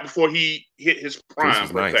this was right before he hit his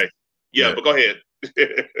prime. Nice. Yeah, but go ahead.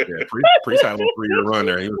 Priest had a little 3-year run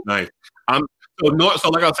there. He was nice. So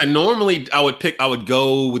like I said, normally I would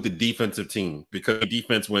go with the defensive team because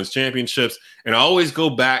defense wins championships, and I always go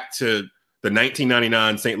back to the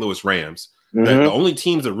 1999 St. Louis Rams. The only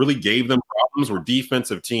teams that really gave them problems were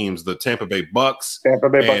defensive teams: the Tampa Bay Bucks, and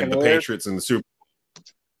the Patriots in the Super Bowl.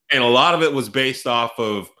 And a lot of it was based off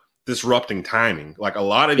of disrupting timing. Like a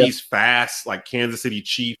lot of these fast, like Kansas City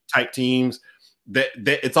Chief type teams, that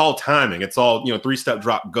it's all timing. It's all, 3-step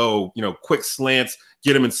drop, go, quick slants,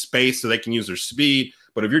 get them in space so they can use their speed.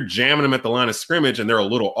 But if you're jamming them at the line of scrimmage and they're a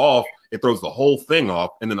little off, it throws the whole thing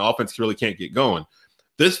off, and then the offense really can't get going.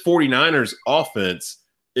 This 49ers offense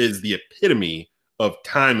is the epitome of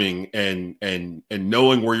timing and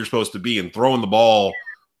knowing where you're supposed to be and throwing the ball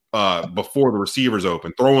before the receiver's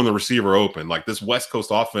open, throwing the receiver open. Like this West Coast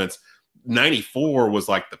offense, 94 was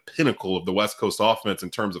like the pinnacle of the West Coast offense in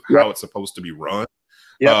terms of how it's supposed to be run.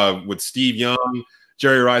 With Steve Young,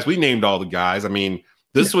 Jerry Rice, we named all the guys. I mean,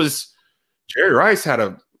 this was Jerry Rice had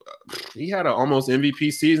a almost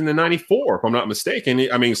MVP season in 94, if I'm not mistaken.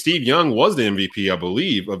 I mean, Steve Young was the MVP, I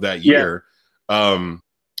believe, of that year.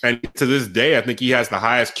 And to this day, I think he has the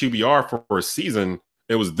highest QBR for a season.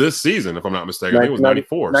 It was this season, if I'm not mistaken. I think it was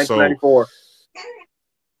 94. 1994. So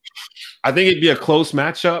I think it'd be a close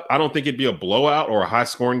matchup. I don't think it'd be a blowout or a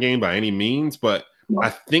high-scoring game by any means, but I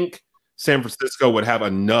think San Francisco would have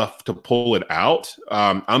enough to pull it out.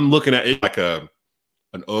 I'm looking at it like an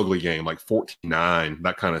ugly game, like 14-9,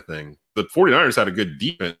 that kind of thing. The 49ers had a good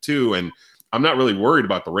defense, too, and I'm not really worried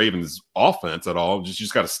about the Ravens' offense at all. You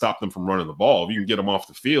just got to stop them from running the ball. If you can get them off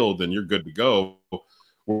the field, then you're good to go.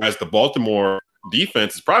 Whereas the Baltimore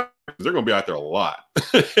defense is probably they're going to be out there a lot.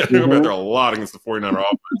 They're going to be out there a lot against the 49er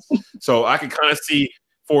offense. So I can kind of see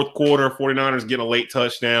fourth quarter 49ers getting a late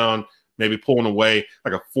touchdown, maybe pulling away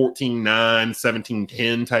like a 14-9,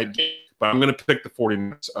 17-10 type game. But I'm going to pick the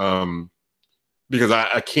 49ers. because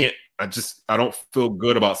I don't feel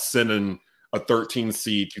good about sending a 13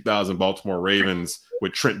 seed 2000 Baltimore Ravens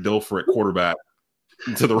with Trent Dilfer at quarterback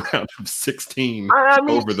into the round of 16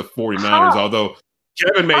 over the 49ers. Although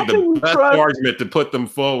Kevin made the best argument to put them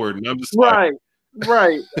forward, and I'm just right.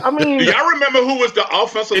 I mean, do y'all remember who was the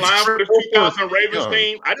offensive line for the 2000 Ravens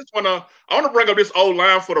team? I want to bring up this old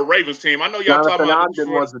line for the Ravens team. I know y'all Jonathan talking about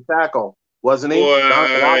Ogden was the tackle, wasn't he?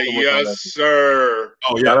 Yes, sir.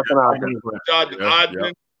 Oh yeah, Jonathan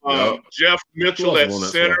Ogden. Jeff Mitchell at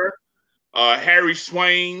center. Harry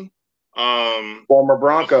Swain. Former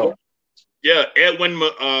Bronco. Yeah, Edwin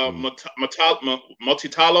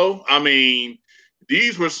Multitalo. I mean,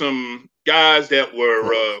 these were some guys that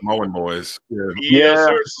were Mullen boys. Yeah,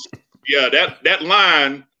 that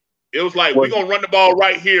line, it was like, we're gonna run the ball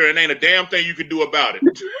right here and ain't a damn thing you can do about it.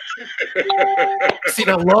 See,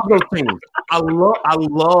 I love those teams. I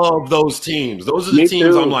love those teams. Those are the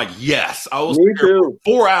teams I'm like, yes. I will sit here for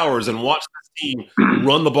 4 hours and watch this team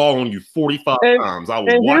run the ball on you 45 times. I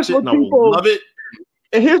will watch it and I will love it.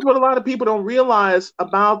 And here's what a lot of people don't realize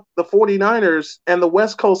about the 49ers and the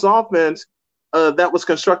West Coast offense that was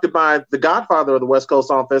constructed by the godfather of the West Coast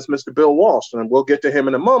offense, Mr. Bill Walsh, and we'll get to him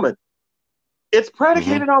in a moment. It's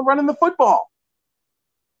predicated on running the football.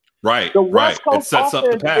 Right, the West Coast it sets up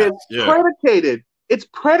the path. It's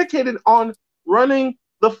predicated on running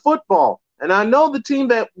the football. And I know the team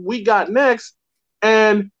that we got next,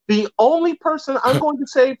 and the only person I'm going to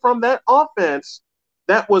say from that offense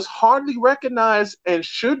that was hardly recognized and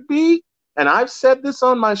should be, and I've said this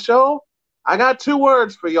on my show, I got 2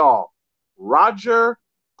 words for y'all. Roger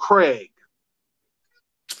Craig.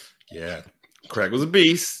 Yeah, Craig was a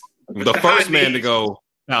beast. The first man to go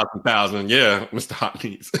 1,000, yeah, Mr. Hot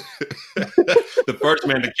Knees. The first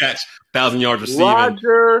man to catch 1,000 yards receiving, 1,000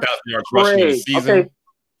 yards rushing in the season. Okay.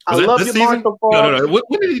 I love you, Marshall Faulk. No.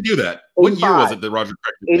 When did he do that? 85. What year was it that Roger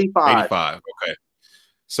Craig did? 85. Okay.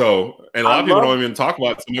 So, and a lot of people don't even talk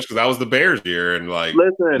about it so much because that was the Bears year, and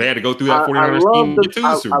they had to go through that 49ers team to get to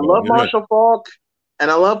the Super Bowl. I love Marshall Faulk, and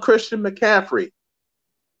I love Christian McCaffrey.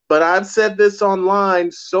 But I've said this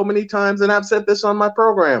online so many times, and I've said this on my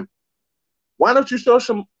program. Why don't you show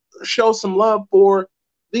some love for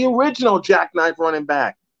the original jackknife running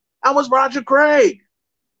back? That was Roger Craig.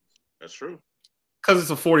 That's true. Because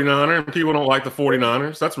it's a 49er and people don't like the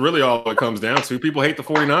 49ers. That's really all it comes down to. People hate the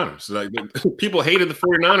 49ers. People hated the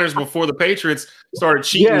 49ers before the Patriots started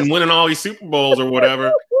cheating and winning all these Super Bowls or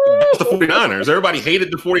whatever. It's the 49ers. Everybody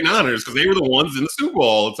hated the 49ers because they were the ones in the Super Bowl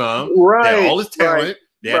all the time. Right. They had all this talent.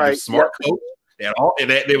 They had a smart coach.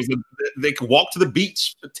 They could walk to the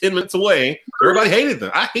beach 10 minutes away. Everybody hated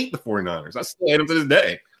them. I hate the 49ers. I still hate them to this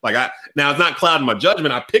day. Now it's not clouding my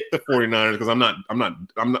judgment. I picked the 49ers because I'm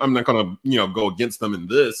not gonna go against them in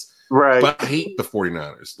this. Right. But I hate the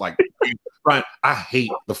 49ers. Brian, I hate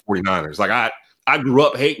the 49ers. I grew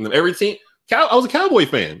up hating them. Every team. I was a Cowboy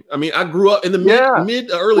fan. I mean, I grew up in the mid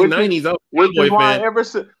to early 90s. I was a Cowboy fan.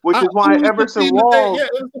 Which is why Everson Walls.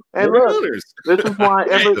 And look, this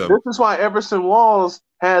is why Everson Walls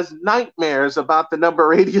has nightmares about the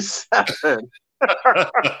number 87.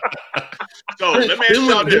 So let me ask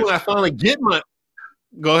you this. When I finally get my,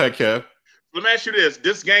 go ahead, Kev. Let me ask you this: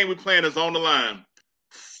 this game we're playing is on the line.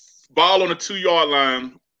 Ball on the 2-yard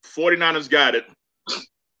line. 49ers got it.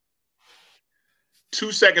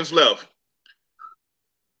 2 seconds left.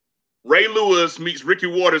 Ray Lewis meets Ricky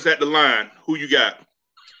Waters at the line. Who you got?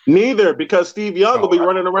 Neither, because Steve Young will be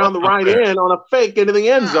running around the right end on a fake into the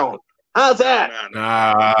end zone. How's that?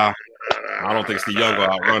 Nah, I don't think Steve Young will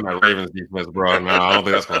outrun that Ravens defense, bro. No, I don't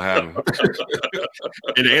think that's going to happen.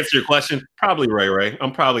 And to answer your question, probably Ray.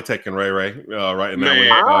 I'm probably taking Ray right in that way.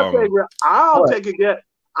 I'll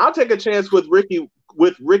take a chance with Ricky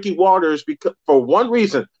Waters because for one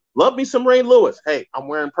reason. Love me some Ray Lewis. Hey, I'm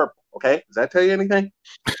wearing purple. Okay, does that tell you anything?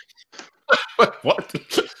 What?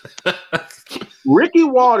 Ricky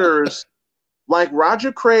Waters, like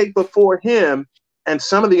Roger Craig before him, and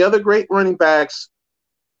some of the other great running backs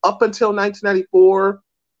up until 1994,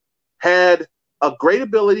 had a great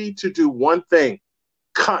ability to do one thing: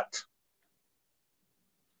 cut.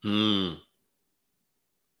 Now,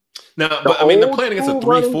 they're playing against a 3-4.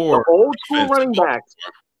 The old school running backs.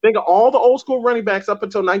 Think of all the old school running backs up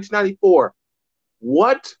until 1994.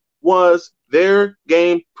 What was their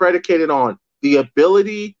game predicated on? The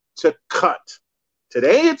ability to cut.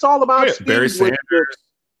 Today, it's all about speed. Barry Sanders.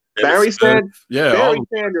 Barry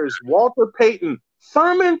Sanders, Walter Payton,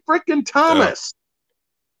 Thurman freaking Thomas.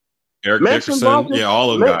 Eric Dickerson.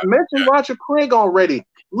 All of them. Mentioned Roger Craig already.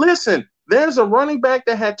 Listen, there's a running back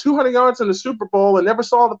that had 200 yards in the Super Bowl and never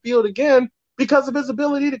saw the field again because of his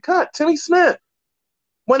ability to cut. Timmy Smith.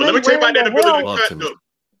 When let me tell you about that ability to cut, though.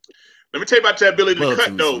 Let me tell you about that ability to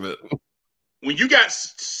cut, though. When you got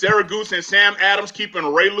Saragusa and Sam Adams keeping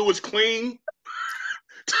Ray Lewis clean,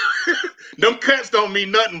 them cuts don't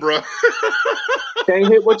mean nothing, bro. Can't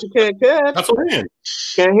hit what you can't catch. That's what I mean.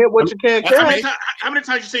 Can't hit what you can't catch. How many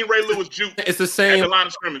times you seen Ray Lewis juke? It's the same. At the line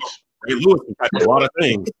of scrimmage. Ray Lewis can catch a lot of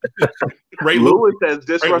things. Ray Lewis has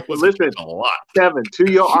disrupted. Listen, a lot. Kevin,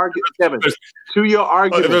 to your argument.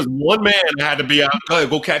 There's one man that had to be out.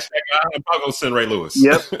 Go catch that guy. I'm not gonna send Ray Lewis.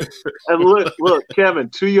 Yep. And look, Kevin,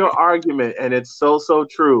 to your argument, and it's so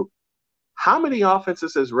true. How many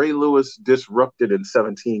offenses has Ray Lewis disrupted in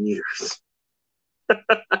 17 years?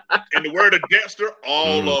 In the word of Dexter,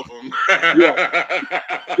 all of them.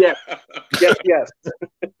 Yes.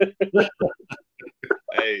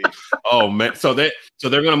 Hey. Oh man, so they're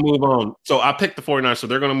gonna move on. So I picked the 49ers, so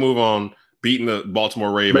they're gonna move on, beating the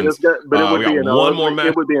Baltimore Ravens. But it would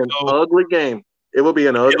be an ugly game. It would be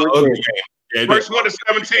an ugly game. Yeah, first one to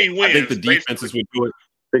 17 wins. I think the defenses would do it.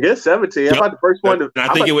 To get 17, how about the first one to?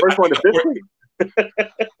 I think it would. First one to 15.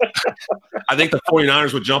 I think the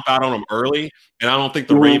 49ers would jump out on them early, and I don't think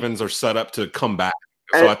the Ravens are set up to come back.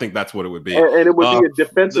 So I think that's what it would be. And it would be a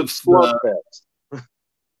defensive slugfest.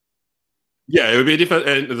 Yeah, it would be a defense.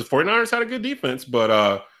 And the 49ers had a good defense,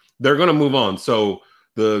 but they're going to move on. So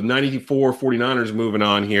the 94 49ers moving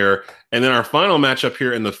on here. And then our final matchup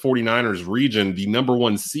here in the 49ers region, the number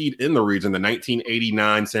one seed in the region, the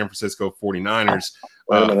 1989 San Francisco 49ers,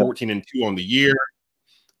 14-2 on the year.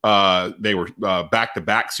 They were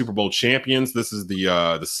back-to-back Super Bowl champions. This is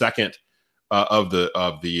the second of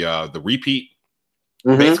the repeat.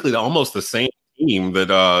 Mm-hmm. Basically, almost the same team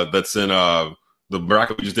that's in the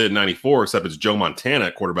bracket we just did in 94, except it's Joe Montana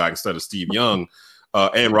at quarterback instead of Steve Young,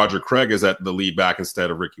 and Roger Craig is at the lead back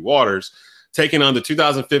instead of Ricky Waters. Taking on the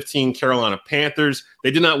 2015 Carolina Panthers.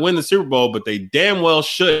 They did not win the Super Bowl, but they damn well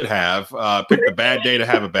should have picked a bad day to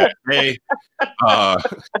have a bad day. I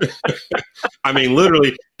mean,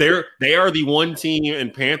 literally, they are the one team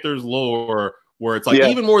in Panthers lore where it's like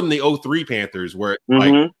even more than the 03 Panthers, where it's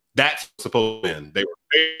like that's supposed to win. They were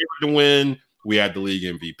favored to win. We had the league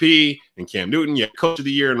MVP and Cam Newton. You had Coach of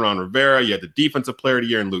the Year and Ron Rivera. You had the Defensive Player of the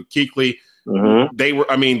Year and Luke Kuechly. Mm-hmm.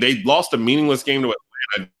 They lost a meaningless game to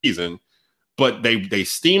Atlanta season, but they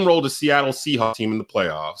steamrolled the Seattle Seahawks team in the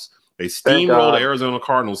playoffs. They steamrolled the Arizona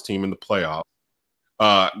Cardinals team in the playoffs.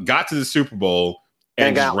 Got to the Super Bowl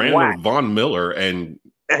and just ran with Von Miller and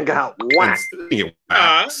got whacked. It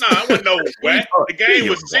wasn't no whack. The game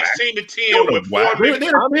was 16-10 with 4 minutes.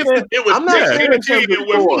 It was 16-10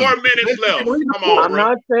 with 4 minutes left. Come on, I'm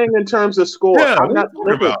not saying in terms of score. I'm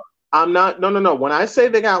not. No. When I say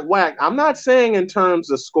they got whacked, I'm not saying in terms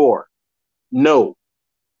of score. No,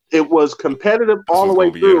 it was competitive all the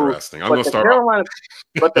way through. Interesting. I'm going to start.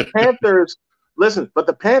 But the Panthers, but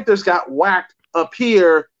the Panthers got whacked up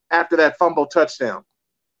here after that fumble touchdown.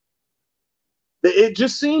 It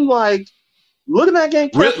just seemed like, look at that game.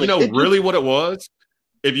 Really what it was?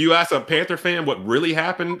 If you ask a Panther fan what really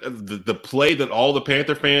happened, the play that all the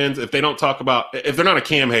Panther fans, if they don't talk about, if they're not a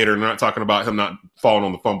Cam hater and they're not talking about him not falling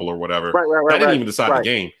on the fumble or whatever, that didn't even decide the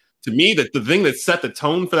game. To me, the thing that set the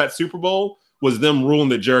tone for that Super Bowl was them ruling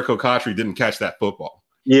that Jericho Cotchery didn't catch that football.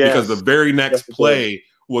 Yeah, because the very next play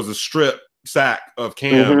was a strip sack of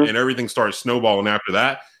Cam, and everything started snowballing after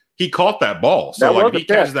that. He caught that ball. So if he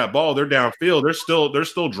catches that ball, they're downfield. They're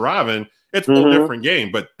still driving. It's a whole different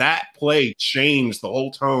game. But that play changed the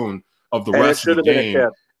whole tone of the rest of the game.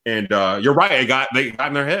 And you're right. They got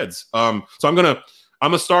in their heads. So I'm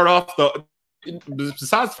gonna start off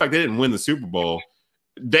besides the fact they didn't win the Super Bowl,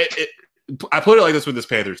 I put it like this with this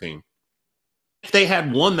Panther team. If they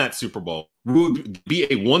had won that Super Bowl, we would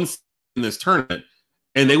be a one in this tournament,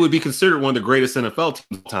 and they would be considered one of the greatest NFL teams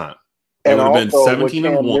of all time. It would have been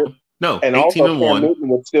 17-1. No,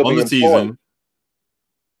 18-1 on the season.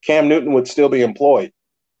 Cam Newton would still be employed.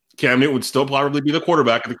 Cam Newton would still probably be the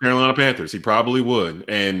quarterback of the Carolina Panthers. He probably would.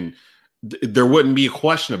 And there wouldn't be a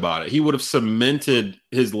question about it. He would have cemented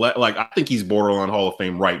his I think he's borderline Hall of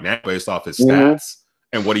Fame right now based off his stats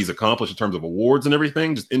and what he's accomplished in terms of awards and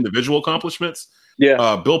everything, just individual accomplishments.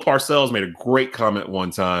 Yeah. Bill Parcells made a great comment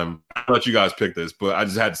one time. I'll let you guys pick this, but I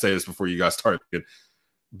just had to say this before you guys started.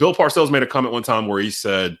 Bill Parcells made a comment one time where he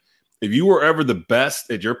said, if you were ever the best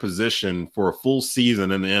at your position for a full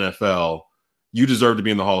season in the NFL, you deserve to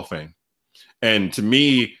be in the Hall of Fame. And to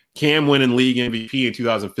me, Cam winning league MVP in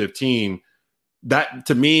 2015, that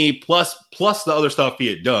to me, plus the other stuff he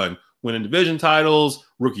had done, winning division titles,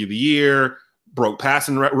 rookie of the year, broke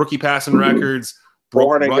rookie passing records,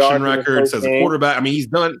 broke rushing records as a quarterback. I mean,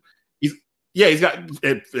 Yeah, he's got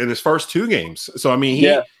it in his first 2 games. So I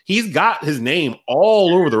mean, he's got his name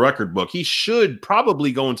all over the record book. He should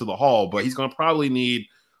probably go into the Hall, but he's going to probably need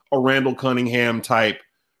a Randall Cunningham type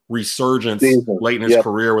resurgence late in his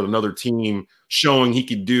career with another team showing he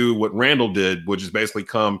could do what Randall did, which is basically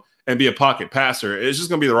come and be a pocket passer. It's just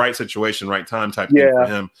going to be the right situation, right time type thing for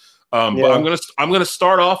him. But I'm gonna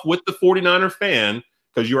start off with the 49er fan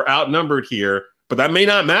because you're outnumbered here. But that may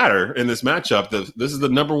not matter in this matchup. This is the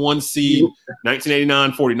number 1 seed,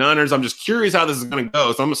 1989 49ers. I'm just curious how this is going to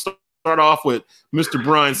go. So I'm going to start off with Mr.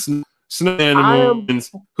 Brian Snowden.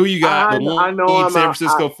 Who you got? I know San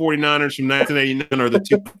Francisco 49ers from 1989 or the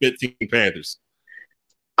 2015 Panthers?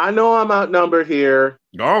 I know I'm outnumbered here.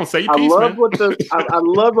 Go on, say your piece, man. I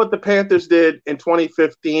love what the Panthers did in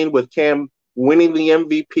 2015 with Cam winning the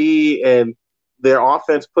MVP and their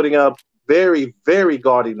offense putting up very, very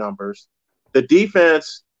gaudy numbers. The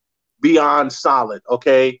defense beyond solid,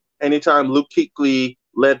 okay? Anytime Luke Kuechly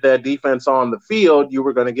led that defense on the field, you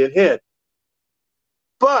were going to get hit.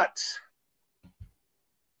 But,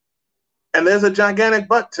 and there's a gigantic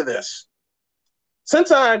but to this.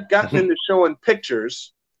 Since I've gotten into showing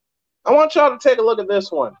pictures, I want y'all to take a look at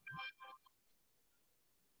this one.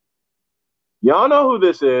 Y'all know who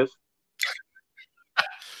this is.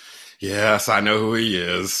 Yes, I know who he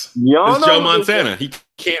is. It's Joe Montana. He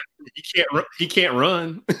can't run. He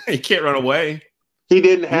can't run away. He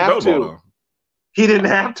didn't have to. He didn't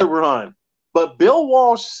have to run. But Bill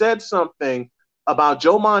Walsh said something about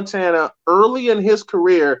Joe Montana early in his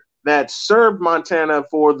career that served Montana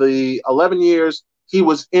for the 11 years he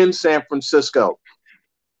was in San Francisco.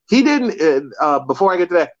 He didn't, before I get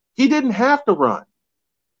to that, he didn't have to run.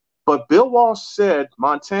 But Bill Walsh said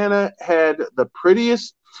Montana had the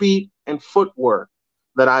prettiest feet and footwork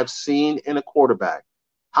that I've seen in a quarterback.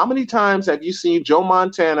 How many times have you seen Joe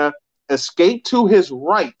Montana escape to his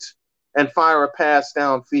right and fire a pass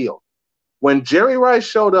downfield? When Jerry Rice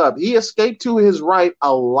showed up, he escaped to his right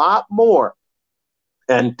a lot more.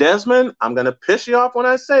 And Desmond, I'm going to piss you off when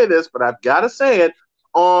I say this, but I've got to say it,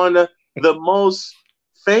 on the most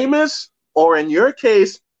famous, or in your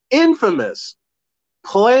case, infamous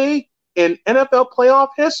play in NFL playoff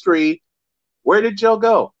history, where did Joe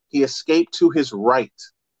go? He escaped to his right.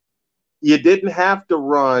 You didn't have to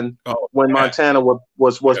run when Montana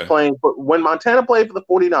was playing. But when Montana played for the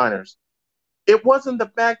 49ers, it wasn't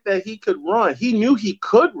the fact that he could run. He knew he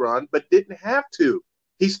could run, but didn't have to.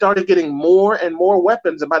 He started getting more and more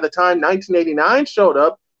weapons. And by the time 1989 showed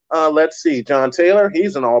up, let's see, John Taylor,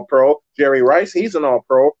 he's an all-pro. Jerry Rice, he's an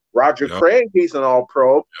all-pro. Roger Craig, he's an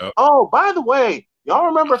all-pro. Oh, by the way, y'all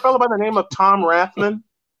remember a fellow by the name of Tom Rathman?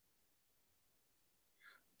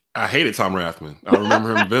 I hated Tom Rathman. I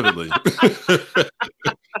remember him vividly.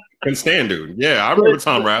 Couldn't stand dude. Yeah, I remember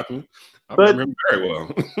Tom Rathman. I remember him very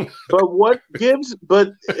well.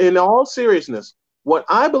 But in all seriousness, what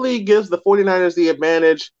I believe gives the 49ers the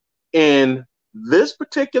advantage in this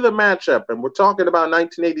particular matchup, and we're talking about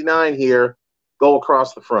 1989 here, go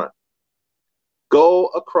across the front. Go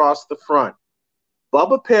across the front.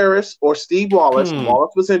 Bubba Paris or Steve Wallace.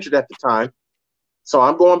 Wallace was injured at the time. So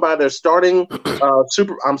I'm going by their starting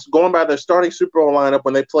Super Bowl lineup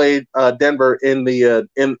when they played Denver in the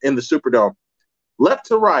Superdome. Left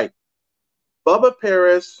to right, Bubba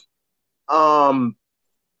Paris, Guy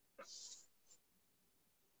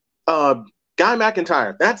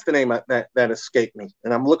McIntyre. That's the name that escaped me,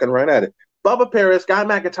 and I'm looking right at it. Bubba Paris, Guy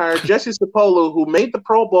McIntyre, Jesse Sapolu, who made the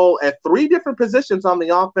Pro Bowl at 3 different positions on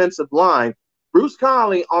the offensive line. Bruce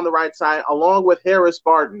Conley on the right side, along with Harris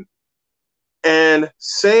Barton. And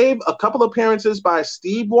save a couple appearances by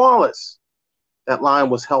Steve Wallace, that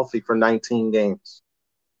line was healthy for 19 games.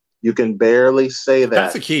 You can barely say that.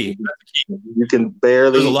 That's the key. You can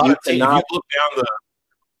barely. There's a lot of teams. If you look down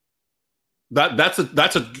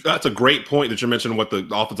that's a great point that you're mentioning with the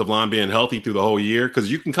offensive line being healthy through the whole year,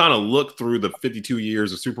 because you can kind of look through the 52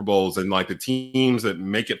 years of Super Bowls and like the teams that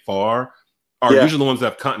make it far are usually the ones that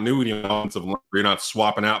have continuity in offensive line. You're not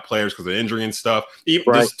swapping out players because of injury and stuff.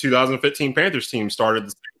 Even this 2015 Panthers team started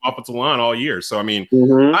the same offensive line all year. So, I mean,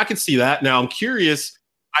 I can see that. Now, I'm curious.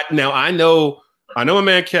 I know my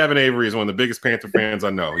man Kevin Avery is one of the biggest Panther fans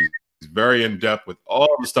I know. He's very in-depth with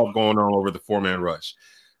all the stuff going on over the 4-man rush.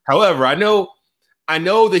 However, I know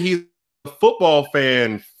that he's a football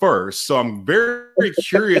fan first, so I'm very, very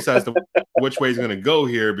curious as to which way he's going to go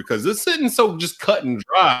here, because this isn't so just cut and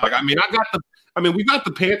dry. Like, we got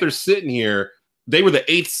the Panthers sitting here. They were the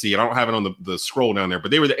 8th seed. I don't have it on the scroll down there, but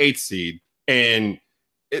they were the 8th seed, and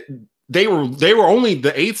they were only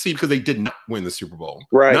the 8th seed because they did not win the Super Bowl,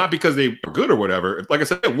 right? Not because they were good or whatever. Like I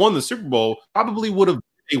said, they won the Super Bowl, probably would have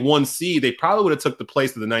a 1 seed, they probably would have took the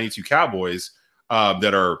place of the 92 Cowboys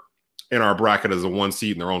that are in our bracket as a 1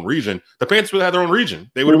 seed in their own region. The Panthers would have had their own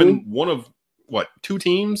region. They would have been one of, 2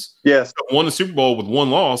 teams? Yes. That won the Super Bowl with 1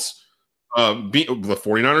 loss, the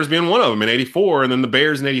 49ers being one of them in 84, and then the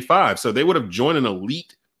Bears in 85. So they would have joined an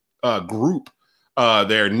elite group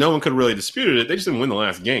there. No one could have really disputed it. They just didn't win the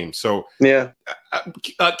last game. So, yeah.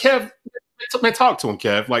 Kev, man, talk to him,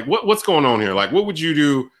 Kev. Like, what's going on here? Like, what would you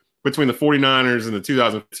do between the 49ers and the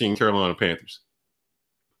 2015 Carolina Panthers?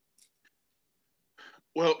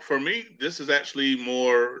 Well, for me, this is actually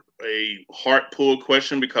more a heart pull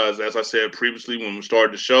question because, as I said previously when we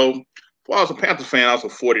started the show, before I was a Panthers fan, I was a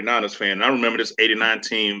 49ers fan. And I remember this 89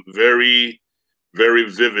 team very,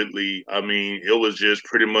 very vividly. I mean, it was just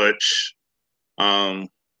pretty much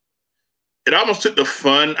it almost took the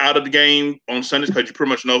fun out of the game on Sundays because you pretty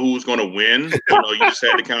much know who was going to win. You just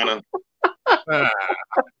had to kind of,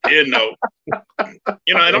 and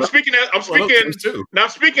I'm speaking as a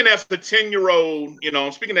 10-year-old.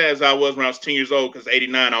 I'm speaking as I was when I was 10 years old because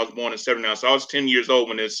 89, I was born in 79, so I was 10 years old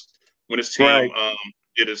when this team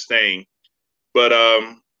did its thing. But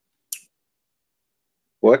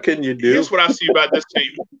what can you do? Here's what I see about this team,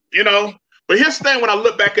 But here's the thing: when I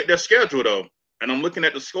look back at their schedule, though, and I'm looking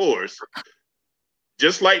at the scores,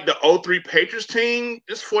 just like the 03 Patriots team,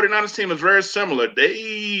 this 49ers team is very similar.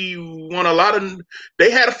 They won they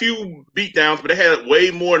had a few beatdowns, but they had way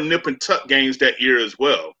more nip and tuck games that year as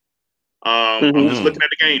well. I'm just looking at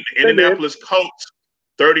the game. The Indianapolis Colts,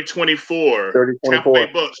 30-24. Tampa Bay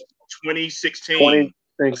Bucks, 2016.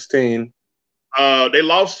 2016. They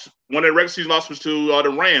lost, one of their regular season losses was to the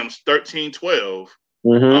Rams, 13-12.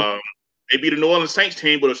 They beat the New Orleans Saints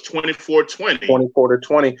team, but it was 24-20.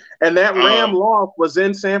 24-20. And that Ram loss was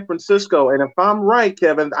in San Francisco. And if I'm right,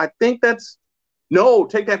 Kevin, I think take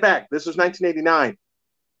that back. This was 1989.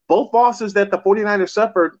 Both losses that the 49ers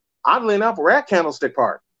suffered, oddly enough, were at Candlestick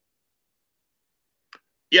Park.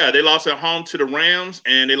 Yeah, they lost at home to the Rams,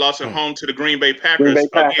 and they lost at home to the Green Bay Packers.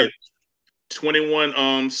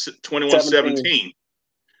 21-17.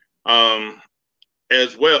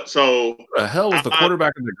 As well. So who the hell was the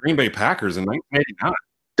quarterback of the Green Bay Packers in 1989?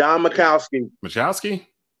 Don Majkowski.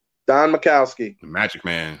 Don Majkowski. The Magic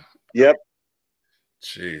Man. Yep.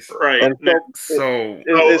 Jeez. Right. And it's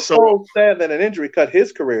so sad that an injury cut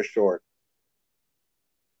his career short.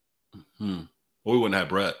 Well, we wouldn't have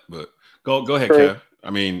Brett, but go ahead, Kev. I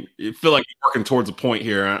mean, you feel like you're working towards a point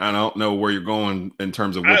here. I don't know where you're going in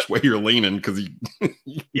terms of which way you're leaning because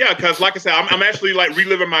because like I said, I'm actually like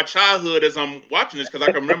reliving my childhood as I'm watching this because I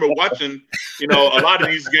can remember watching, a lot of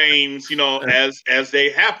these games, as they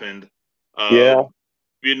happened. And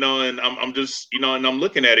I'm just, and I'm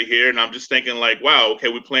looking at it here and I'm just thinking like, wow, okay,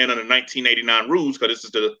 we're playing under 1989 rules because this is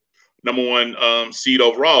the number 1 seed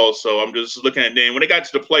overall. So I'm just looking at them. When they got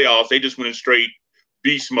to the playoffs, they just went in straight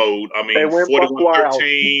beast mode. I mean,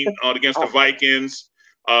 41-13 against the Vikings.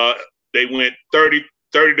 They went 30-3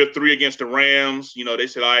 against the Rams. They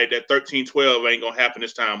said, all right, that 13-12 ain't gonna happen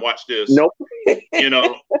this time. Watch this. Nope. And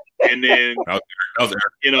then and then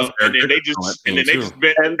they just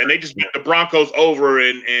bent the Broncos over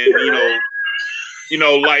and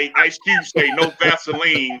like Ice Cube say, no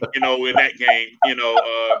Vaseline, in that game.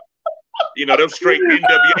 Them straight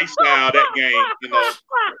NWA style that game,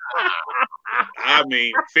 I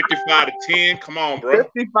mean, 55-10. Come on, bro.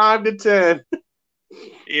 55-10.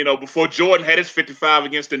 Before Jordan had his 55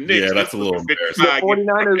 against the Knicks. Yeah, that's a little embarrassing. The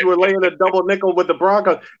 49ers were laying a double nickel with the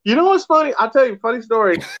Broncos. You know what's funny? I'll tell you a funny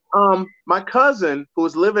story. My cousin who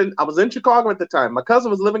was I was in Chicago at the time. My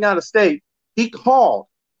cousin was living out of state. He called.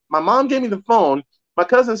 My mom gave me the phone. My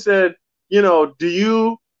cousin said, do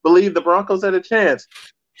you believe the Broncos had a chance?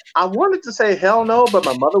 I wanted to say hell no, but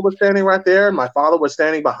my mother was standing right there and my father was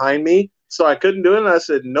standing behind me, so I couldn't do it. And I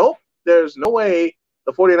said, nope, there's no way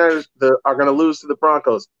the 49ers are going to lose to the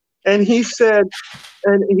Broncos. And he said,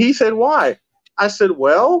 why? I said,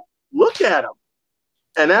 well, look at them.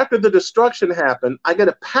 And after the destruction happened, I get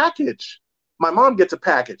a package. My mom gets a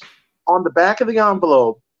package. On the back of the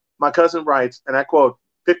envelope, my cousin writes, and I quote,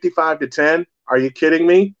 55-10. Are you kidding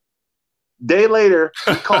me? Day later,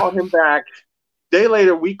 we called him back. Day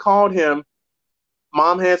later, we called him.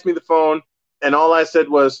 Mom hands me the phone, and all I said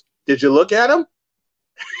was, did you look at him?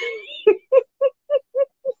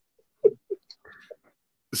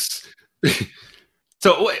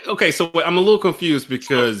 So I'm a little confused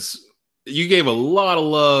because you gave a lot of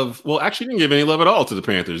love. Well, actually, you didn't give any love at all to the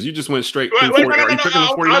Panthers. You just went straight. I was going to get to that.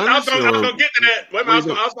 I was going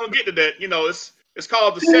to get to that. It's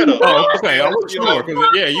called the setup. Oh, okay. I was sure. You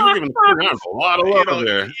were giving the 49ers a lot of love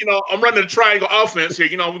there. I'm running a triangle offense here.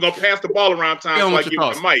 We're going to pass the ball around time so I give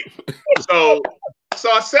the mic. So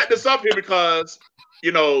So I set this up here because,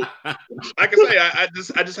 you know, like I say,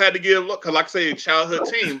 I just had to give look, cause like I say, childhood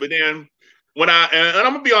team. But then when and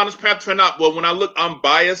I'm gonna be honest, Panther fan not, but when I look, I'm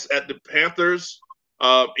biased at the Panthers.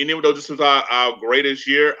 And even though this was our greatest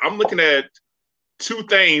year, I'm looking at two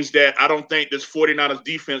things that I don't think this 49ers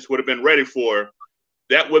defense would have been ready for.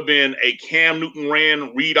 That would have been a Cam Newton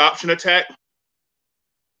ran read option attack,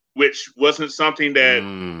 which wasn't something that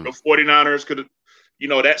the 49ers could have, you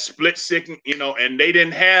know, that split second, you know, and they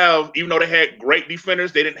didn't have, even though they had great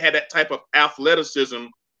defenders, they didn't have that type of athleticism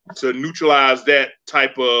to neutralize that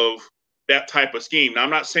type of scheme. Now, I'm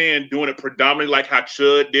not saying doing it predominantly like how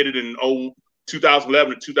Chud did it in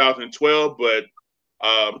 2011 and 2012, but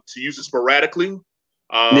to use it sporadically,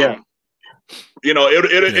 you know,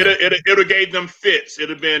 it have gave them fits. It'd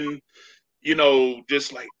have been, you know,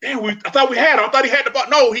 just like, damn, I thought we had him. I thought he had the ball.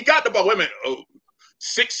 No, he got the ball. Wait a minute.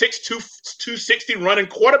 6'6", 260 running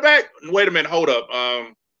quarterback. Wait a minute. Hold up.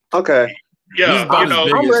 Okay. Yeah, you know,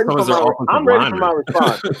 I'm ready for my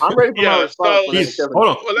response. I'm ready for my response. So, hold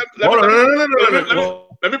on.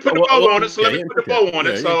 Let me put the bow on it. So let me put the bow on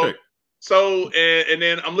it. So and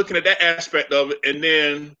then I'm looking at that aspect of it, and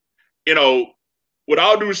then, you know, with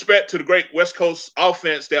all due respect to the great West Coast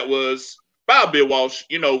offense that was by Bill Walsh,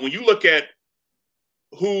 you know, when you look at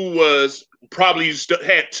who was probably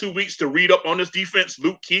had 2 weeks to read up on this defense,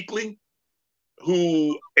 Luke Kuechly,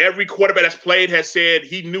 who every quarterback that's played has said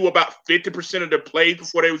he knew about 50% of their plays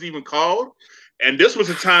before they was even called. And this was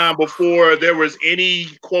a time before there was any,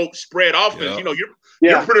 quote, spread offense. Yep. You know,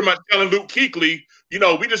 you're pretty much telling Luke Kuechly, you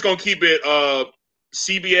know, we just going to keep it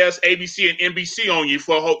CBS, ABC, and NBC on you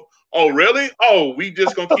for hope. Oh, really? Oh, we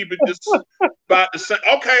just going to keep it just about the same.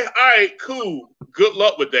 Okay, all right, cool. Good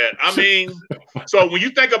luck with that. I mean, so when you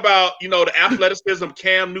think about, you know, the athleticism of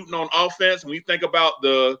Cam Newton on offense, when you think about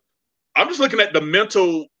I'm just looking at the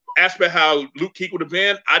mental aspect, how Luke Kuechly would have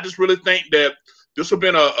been. I just really think that this would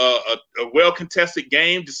have been a well-contested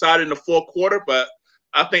game decided in the fourth quarter, but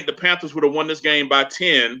I think the Panthers would have won this game by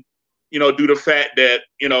 10, you know, due to the fact that,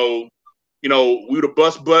 you know, we would have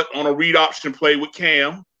bust butt on a read option play with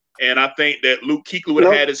Cam. And I think that Luke Kuechly would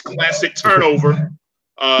have had his classic turnover,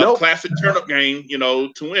 classic turn-up game, you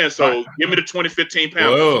know, to win. So give me the 2015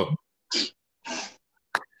 Panthers. Whoa.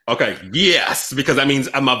 Okay, yes, because that means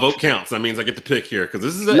my vote counts. That means I get to pick here because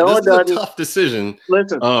this is a tough decision.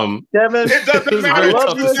 Listen, Kevin, it doesn't matter. I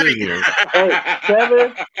love you. Hey,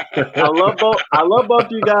 Kevin, I love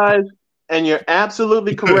both you guys, and you're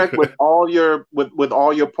absolutely correct with all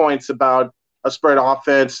your points about a spread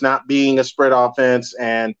offense not being a spread offense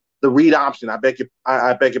and the read option. I beg your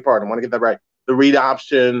pardon. I want to get that right. The read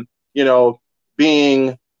option, you know,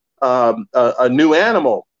 being a new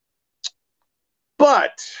animal.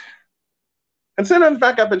 But considering the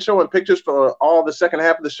fact I've been showing pictures for all the second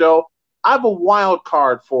half of the show, I have a wild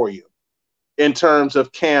card for you in terms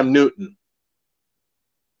of Cam Newton.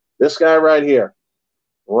 This guy right here,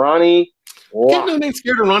 Ronnie Lott. Cam Newton ain't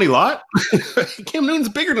scared of Ronnie Lott. Cam Newton's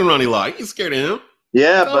bigger than Ronnie Lott. He's scared of him.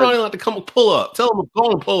 Yeah, tell Ronnie Lott to come pull up. Tell him to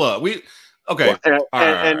go and pull up. Okay.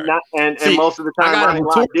 And most of the time, I got to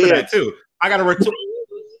retort to that too. I got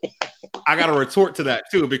to retort to that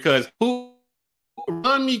too because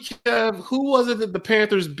run me, Kev. Who was it that the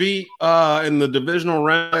Panthers beat in the divisional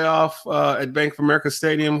round playoff at Bank of America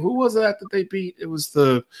Stadium? Who was that they beat? It was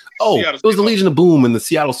the Legion of Boom and the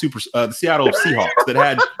Seattle Seahawks that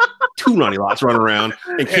had two Ronnie Lotts running around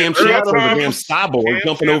and Cam Chancellor, the damn cyborg,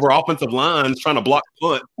 jumping over offensive lines trying to block the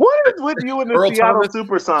punt. What is with you in the Earl Seattle Thomas,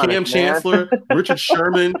 Supersonics? Cam Chancellor, Richard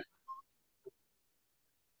Sherman.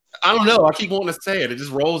 I don't know. I keep wanting to say it. It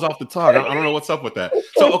just rolls off the tongue. I don't know what's up with that.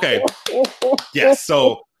 So, okay. Yes.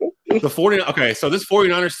 So, so this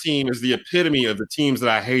 49ers team is the epitome of the teams that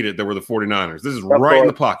I hated that were the 49ers. This is right in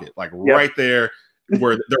the pocket, like right there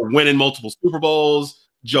where they're winning multiple Super Bowls.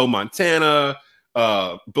 Joe Montana,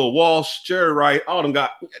 Bill Walsh, Jerry Wright, all of them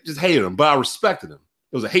just hated them, but I respected them.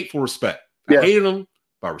 It was a hateful respect. I hated them,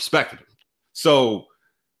 but I respected them. So,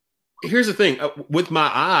 here's the thing. With my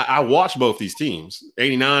eye, I watch both these teams.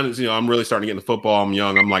 89 is, I'm really starting to get into football. I'm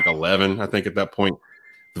young. I'm like 11, I think, at that point.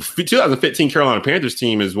 The 2015 Carolina Panthers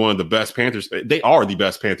team is one of the best Panthers. They are the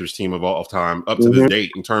best Panthers team of all time up to this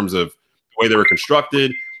date in terms of the way they were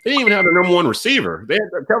constructed. They didn't even have their number one receiver. They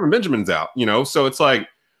had Kelvin Benjamin's out, so it's like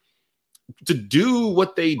to do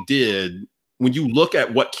what they did when you look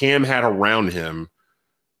at what Cam had around him,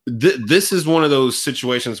 this is one of those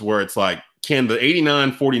situations where it's like, can the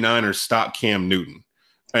 89 49ers stop Cam Newton?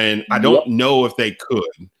 And I don't know if they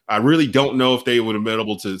could. I really don't know if they would have been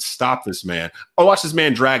able to stop this man. I watched this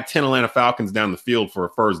man drag 10 Atlanta Falcons down the field for a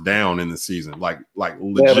first down in the season, like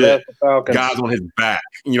legit guys on his back.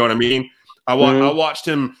 You know what I mean? I watched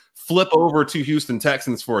him flip over to Houston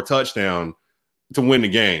Texans for a touchdown to win the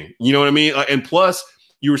game. You know what I mean? And plus,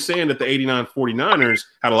 you were saying that the 89 49ers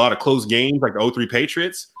had a lot of close games, like the 03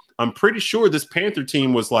 Patriots. I'm pretty sure this Panther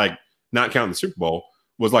team was like, not counting the Super Bowl,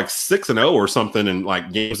 was like 6-0 or something, and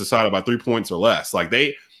like games decided by 3 points or less. Like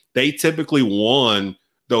they typically won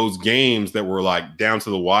those games that were like down to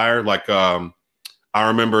the wire. Like I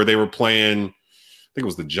remember they were playing, I think it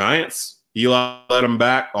was the Giants. Eli let them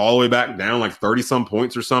back all the way back down like 30 some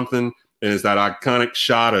points or something. And it's that iconic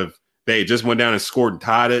shot of they just went down and scored and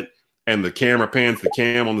tied it. And the camera pans the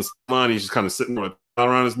Cam on the line. He's just kind of sitting with a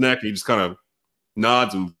around his neck. And he just kind of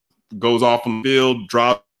nods and goes off on the field,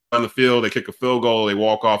 drops on the field. They kick a field goal. They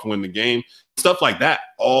walk off and win the game. Stuff like that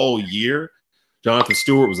all year. Jonathan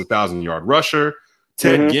Stewart was a 1,000-yard rusher.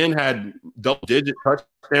 Ted Ginn had double-digit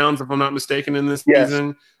touchdowns, if I'm not mistaken, in this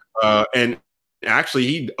season. And actually,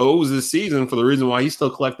 he owes this season for the reason why he's still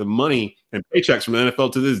collecting money and paychecks from the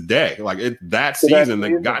NFL to this day. Like that season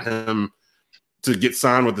that got him to get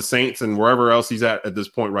signed with the Saints and wherever else he's at this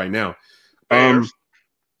point right now.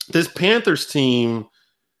 This Panthers team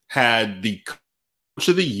had the coach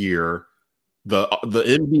of the year, the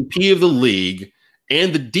MVP of the league,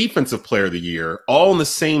 and the defensive player of the year all on the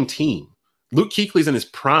same team. Luke Kuechly's in his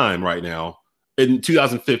prime right now in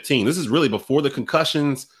 2015. This is really before the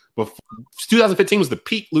concussions. 2015 was the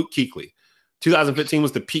peak Luke Kuechly. 2015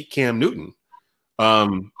 was the peak Cam Newton.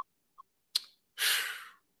 And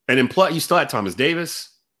in play, you still had Thomas Davis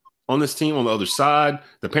on this team on the other side.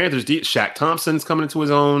 The Panthers, Shaq Thompson's coming into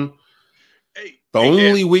his own. The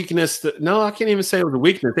only weakness I can't even say it was a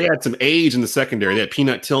weakness. They had some age in the secondary. They had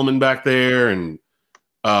Peanut Tillman back there, and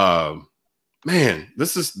man,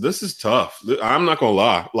 this is tough. I'm not gonna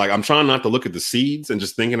lie. Like, I'm trying not to look at the seeds and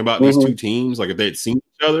just thinking about these two teams, like if they had seen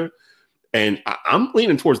each other. And I'm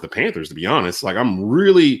leaning towards the Panthers, to be honest. Like, I'm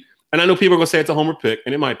really, and I know people are gonna say it's a homer pick,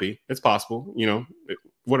 and it might be. It's possible,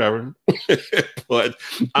 whatever. But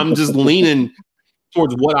I'm just leaning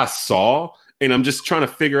towards what I saw, and I'm just trying to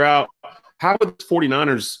figure out how would the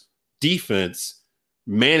 49ers defense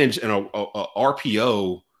manage an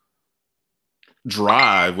RPO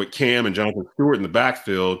drive with Cam and Jonathan Stewart in the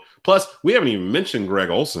backfield. Plus, we haven't even mentioned Greg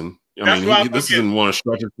Olsen. This is in one of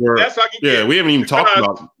stretches where we haven't even talked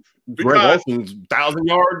about Greg Olsen's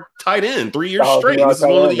 1,000-yard tight end 3 years straight. This is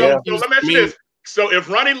one of the young. So let me ask you this: so if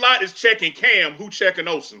Ronnie Lott is checking Cam, who checking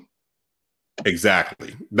Olsen?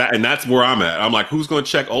 Exactly. That's where I'm at. I'm like, who's going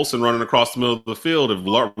to check Olsen running across the middle of the field if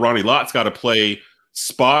Ronnie Lott's got to play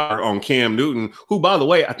spot on Cam Newton, who, by the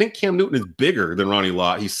way, I think Cam Newton is bigger than Ronnie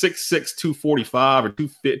Lott. He's 6'6", 245 or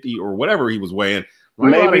 250 or whatever he was weighing.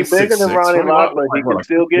 Maybe bigger than Ronnie Lott, but he can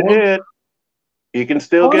still get hit. He can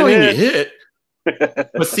still get hit.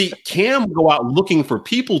 But see, Cam will go out looking for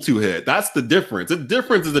people to hit. That's the difference. The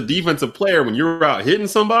difference is a defensive player when you're out hitting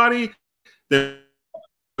somebody, then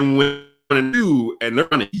when and they're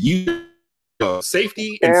trying to use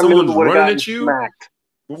safety and someone's running at you,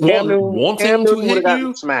 wanting to hit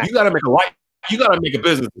you, you got to make a You got to make a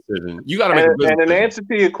business decision. You got to make a business decision. And an answer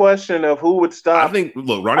to your question of who would stop, I think,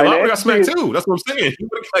 look, Ronnie Lott got smacked too. That's what I'm saying.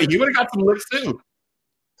 He would have got some licks too.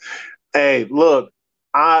 Hey, look,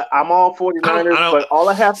 I'm all 49ers, but all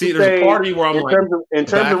I have to say, there's a party where I'm in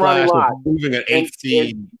terms of Ronnie Lott, moving an 8th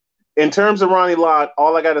seed. In terms of Ronnie Lott,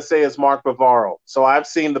 all I got to say is Mark Bavaro. So I've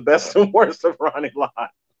seen the best and worst of Ronnie Lott.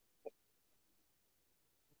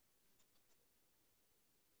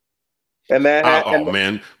 And that,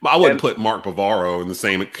 man, I wouldn't put Mark Bavaro in the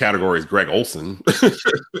same category as Greg Olsen.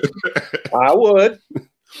 I would.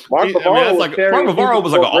 Mark Bavaro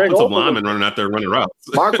was like an offensive lineman running out there running routes.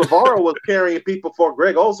 Mark Bavaro was carrying people before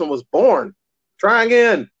Greg Olsen was born. Try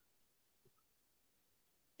again.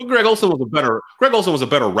 Greg Olsen was a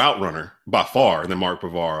better route runner by far than Mark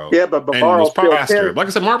Bavaro. Yeah, but Bavaro was faster. Like I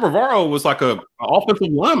said, Mark Bavaro was like an offensive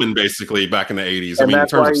lineman basically back in the 80s. I mean, in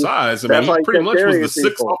terms of size, he pretty much was the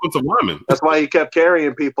sixth offensive lineman. That's why he kept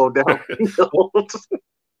carrying people down.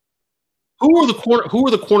 Who were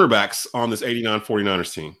the cornerbacks on this 89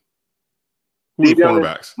 49ers team? Who were the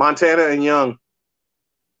cornerbacks? Montana and Young.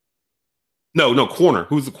 No, corner.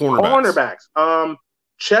 Who's the cornerbacks? Cornerbacks.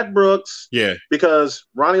 Chet Brooks. Yeah. Because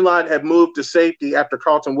Ronnie Lott had moved to safety after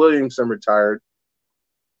Carlton Williamson retired.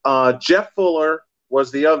 Jeff Fuller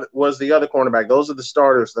was the other cornerback. Those are the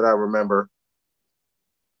starters that I remember.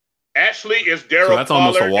 Actually, it's Daryl Pollard. So that's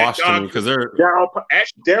almost a wash to me because they're Daryl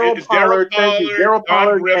Pollard. Thank you, Daryl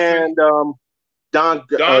Pollard and Don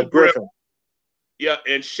Griffin. Yeah,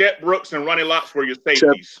 and Chet Brooks and Ronnie Lott were your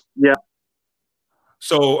safeties. Yeah.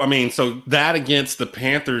 So that against the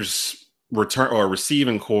Panthers return or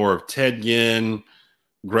receiving core of Ted Ginn,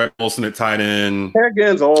 Greg Olson at tight end.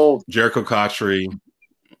 Again's old. Jericho Cotchery.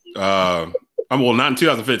 Well, not in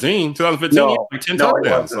 2015. 2015, he had like 10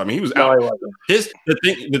 touchdowns. I mean, he was out. He wasn't.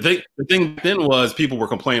 The thing then was people were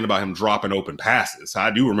complaining about him dropping open passes.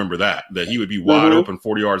 I do remember that he would be wide open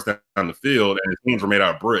 40 yards down the field, and his hands were made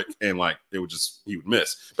out of brick, and like he would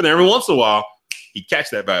miss. But then every once in a while, he'd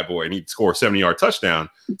catch that bad boy and he'd score a 70-yard touchdown.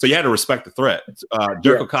 So you had to respect the threat.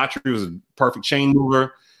 Jericho Cotchery was a perfect chain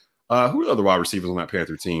mover. Who were the other wide receivers on that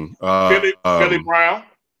Panther team? Billy Brown. I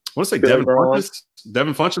want to say Devin Funchess.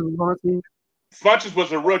 Devin Funchess was on that team. Funchess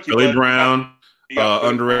was a rookie. Billy Brown,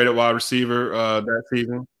 underrated wide receiver that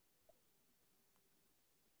season.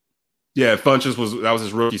 Yeah, Funchess that was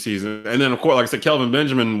his rookie season, and then of course, like I said, Kelvin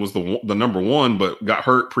Benjamin was the number one, but got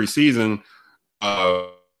hurt preseason.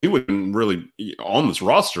 He wasn't really on this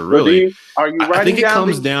roster. Really, are you writing? I think it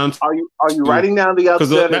comes down. Are you writing down the upset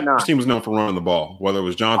because or not? That team was known for running the ball, whether it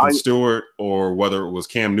was Jonathan Stewart or whether it was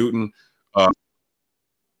Cam Newton.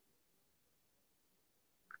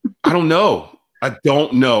 I don't know.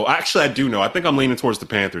 Actually, I do know. I think I'm leaning towards the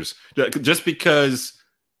Panthers just because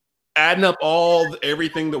adding up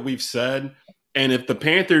everything that we've said, and if the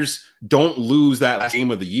Panthers don't lose that last game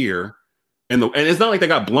of the year, and it's not like they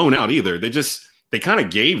got blown out either. They kind of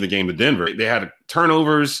gave the game to Denver. They had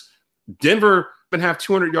turnovers. Denver didn't have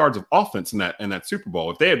 200 yards of offense in that Super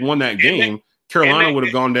Bowl. If they had won that game, Carolina would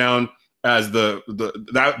have gone down as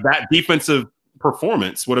that defensive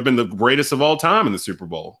performance would have been the greatest of all time in the Super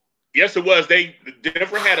Bowl. Yes, it was.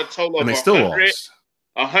 Denver had a total of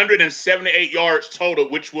 178 yards total,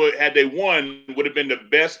 which had they won, would have been the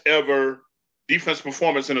best ever defense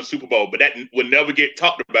performance in a Super Bowl. But that would never get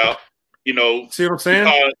talked about, See what I'm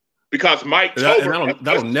saying? Because Mike Tolbert.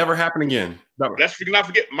 That'll never happen again. Let's not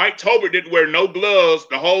forget, Mike Tolbert didn't wear no gloves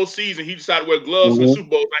the whole season. He decided to wear gloves in the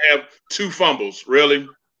Super Bowl. I have 2 fumbles. Really?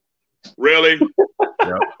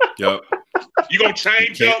 Yep. You gonna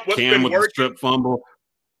change up what's Cam been with working? The strip fumble.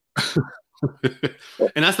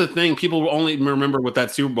 And that's the thing. People only remember with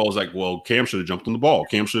that Super Bowl is like, well, Cam should have jumped on the ball.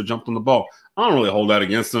 I don't really hold that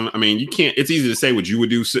against him. I mean, you can't. It's easy to say what you would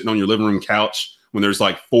do sitting on your living room couch when there's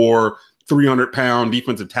like 4 300-pound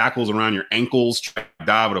defensive tackles around your ankles trying to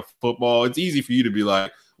dive at a football. It's easy for you to be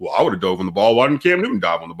like, well, I would have dove on the ball. Why didn't Cam Newton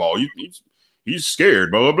dive on the ball? He's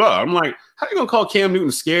scared, blah, blah, blah. I'm like, how are you going to call Cam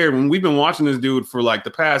Newton scared when we've been watching this dude for like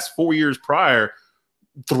the past 4 years prior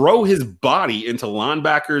throw his body into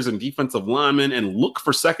linebackers and defensive linemen and look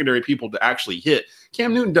for secondary people to actually hit?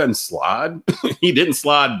 Cam Newton doesn't slide. He didn't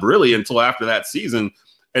slide really until after that season.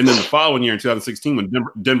 And then the following year in 2016 when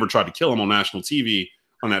Denver tried to kill him on national TV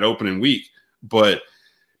on that opening week. But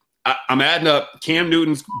I'm adding up Cam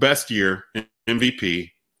Newton's best year in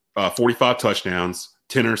MVP, 45 touchdowns,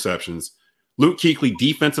 10 interceptions. Luke Kuechly,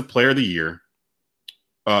 Defensive Player of the Year,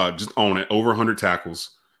 just own it, over 100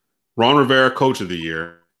 tackles. Ron Rivera, Coach of the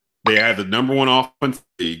Year. They had the number 1 offense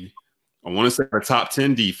league. I want to say a top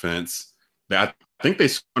 10 defense. I think they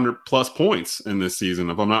scored 100+ points in this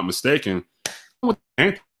season, if I'm not mistaken. With the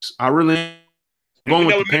Panthers, I really am going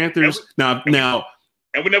with the Panthers. Now,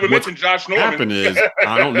 and we never mentioned Josh Norman. Happened is,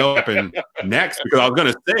 I don't know what happened next, because I was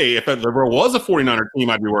going to say if there was a 49er team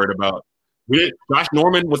I'd be worried about. Josh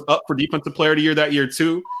Norman was up for Defensive Player of the Year that year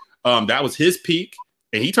too. That was his peak,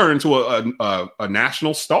 and he turned into a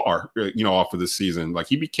national star, off of this season. Like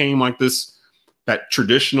he became like that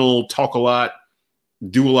traditional talk a lot,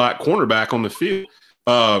 do a lot cornerback on the field.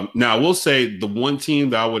 Now I will say the one team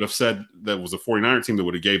that I would have said that was a 49er team that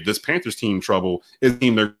would have gave this Panthers team trouble is the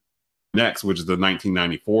team they're next, which is the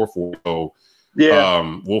 1994 for. So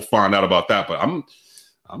we'll find out about that. But I'm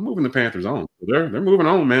moving the Panthers on. They're moving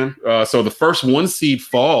on, man. So the first 1 seed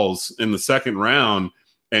falls in the second round,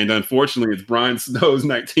 and unfortunately, it's Brian Snow's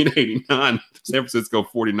 1989 San Francisco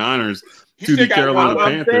 49ers to the Carolina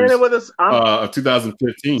Panthers of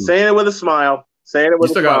 2015. Saying it with a smile. You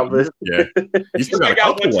still got a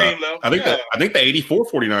couple left. I think the 84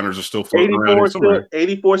 49ers are still floating around.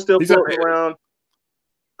 84 still floating around.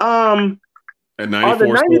 At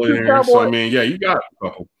 94 still in here. So I mean, yeah, you got a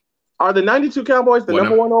couple. Are the 92 Cowboys the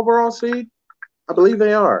number 1 overall seed? I believe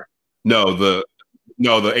they are. No, the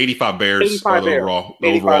 85 Bears are the overall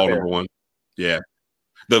number 1. Yeah.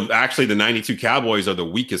 The 92 Cowboys are the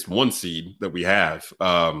weakest 1 seed that we have.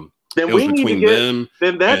 Then we need to get them.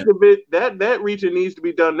 Then that region needs to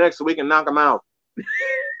be done next so we can knock them out.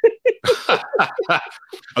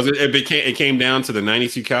 It came down to the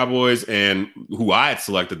 92 Cowboys and who I had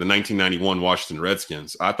selected, the 1991 Washington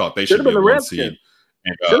Redskins. I thought they should be the 1 seed.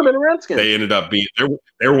 Should have been the Redskins. They ended up being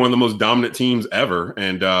they were one of the most dominant teams ever,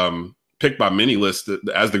 and picked by many lists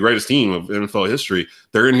as the greatest team of NFL history.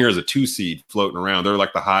 They're in here as a 2 seed floating around. They're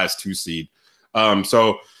like the highest 2 seed.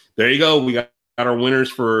 So there you go. We got our winners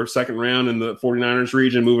for second round in the 49ers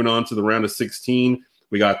region. Moving on to the round of 16.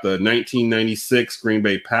 We got the 1996 Green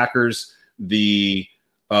Bay Packers, the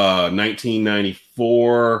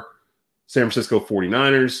 1994 San Francisco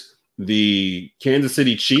 49ers, the Kansas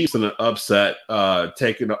City Chiefs in an upset,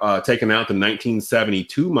 taking out the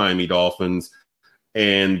 1972 Miami Dolphins,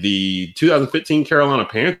 and the 2015 Carolina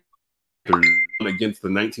Panthers against the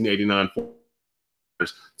 1989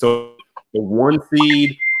 49ers. So the 1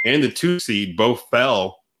 seed and the 2 seed both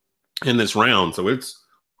fell in this round. So it's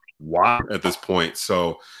wild at this point.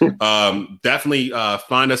 So definitely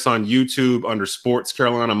find us on YouTube under Sports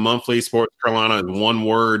Carolina Monthly. Sports Carolina is one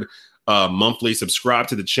word, monthly. Subscribe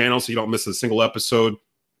to the channel so you don't miss a single episode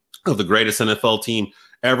of the greatest NFL team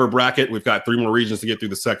ever bracket. We've got 3 more regions to get through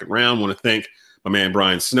the second round. Want to thank my man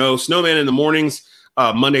Brian Snow. Snowman in the mornings,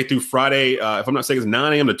 Monday through Friday. If I'm not mistaken, it's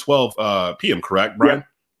 9 a.m. to 12 p.m., correct, Brian?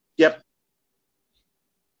 Yep.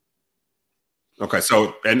 Okay,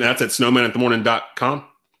 so, and that's at snowmanatthemorning.com?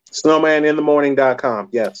 Snowmaninthemorning.com,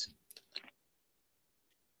 yes.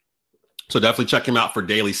 So definitely check him out for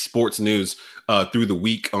daily sports news through the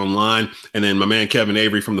week online. And then my man Kevin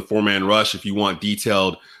Avery from the 4-Man Rush, if you want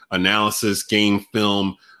detailed analysis, game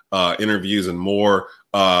film, interviews, and more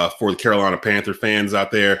for the Carolina Panther fans out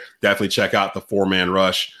there, definitely check out the 4-Man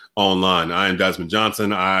Rush online. I am Desmond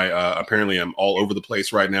Johnson. I apparently am all over the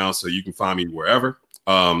place right now, so you can find me wherever.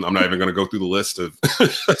 I'm not even going to go through the list of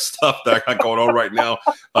stuff that I got going on right now.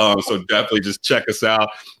 So definitely just check us out.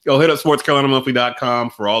 Go hit up sportscarolinamonthly.com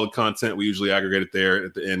for all the content. We usually aggregate it there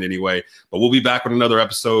at the end anyway. But we'll be back with another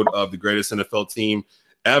episode of the greatest NFL team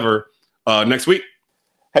ever next week.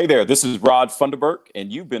 Hey there, this is Rod Funderburk,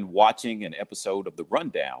 and you've been watching an episode of The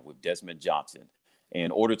Rundown with Desmond Johnson.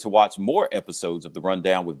 In order to watch more episodes of The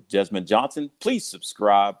Rundown with Desmond Johnson, please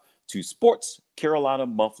subscribe to Sports Carolina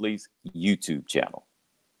Monthly's YouTube channel.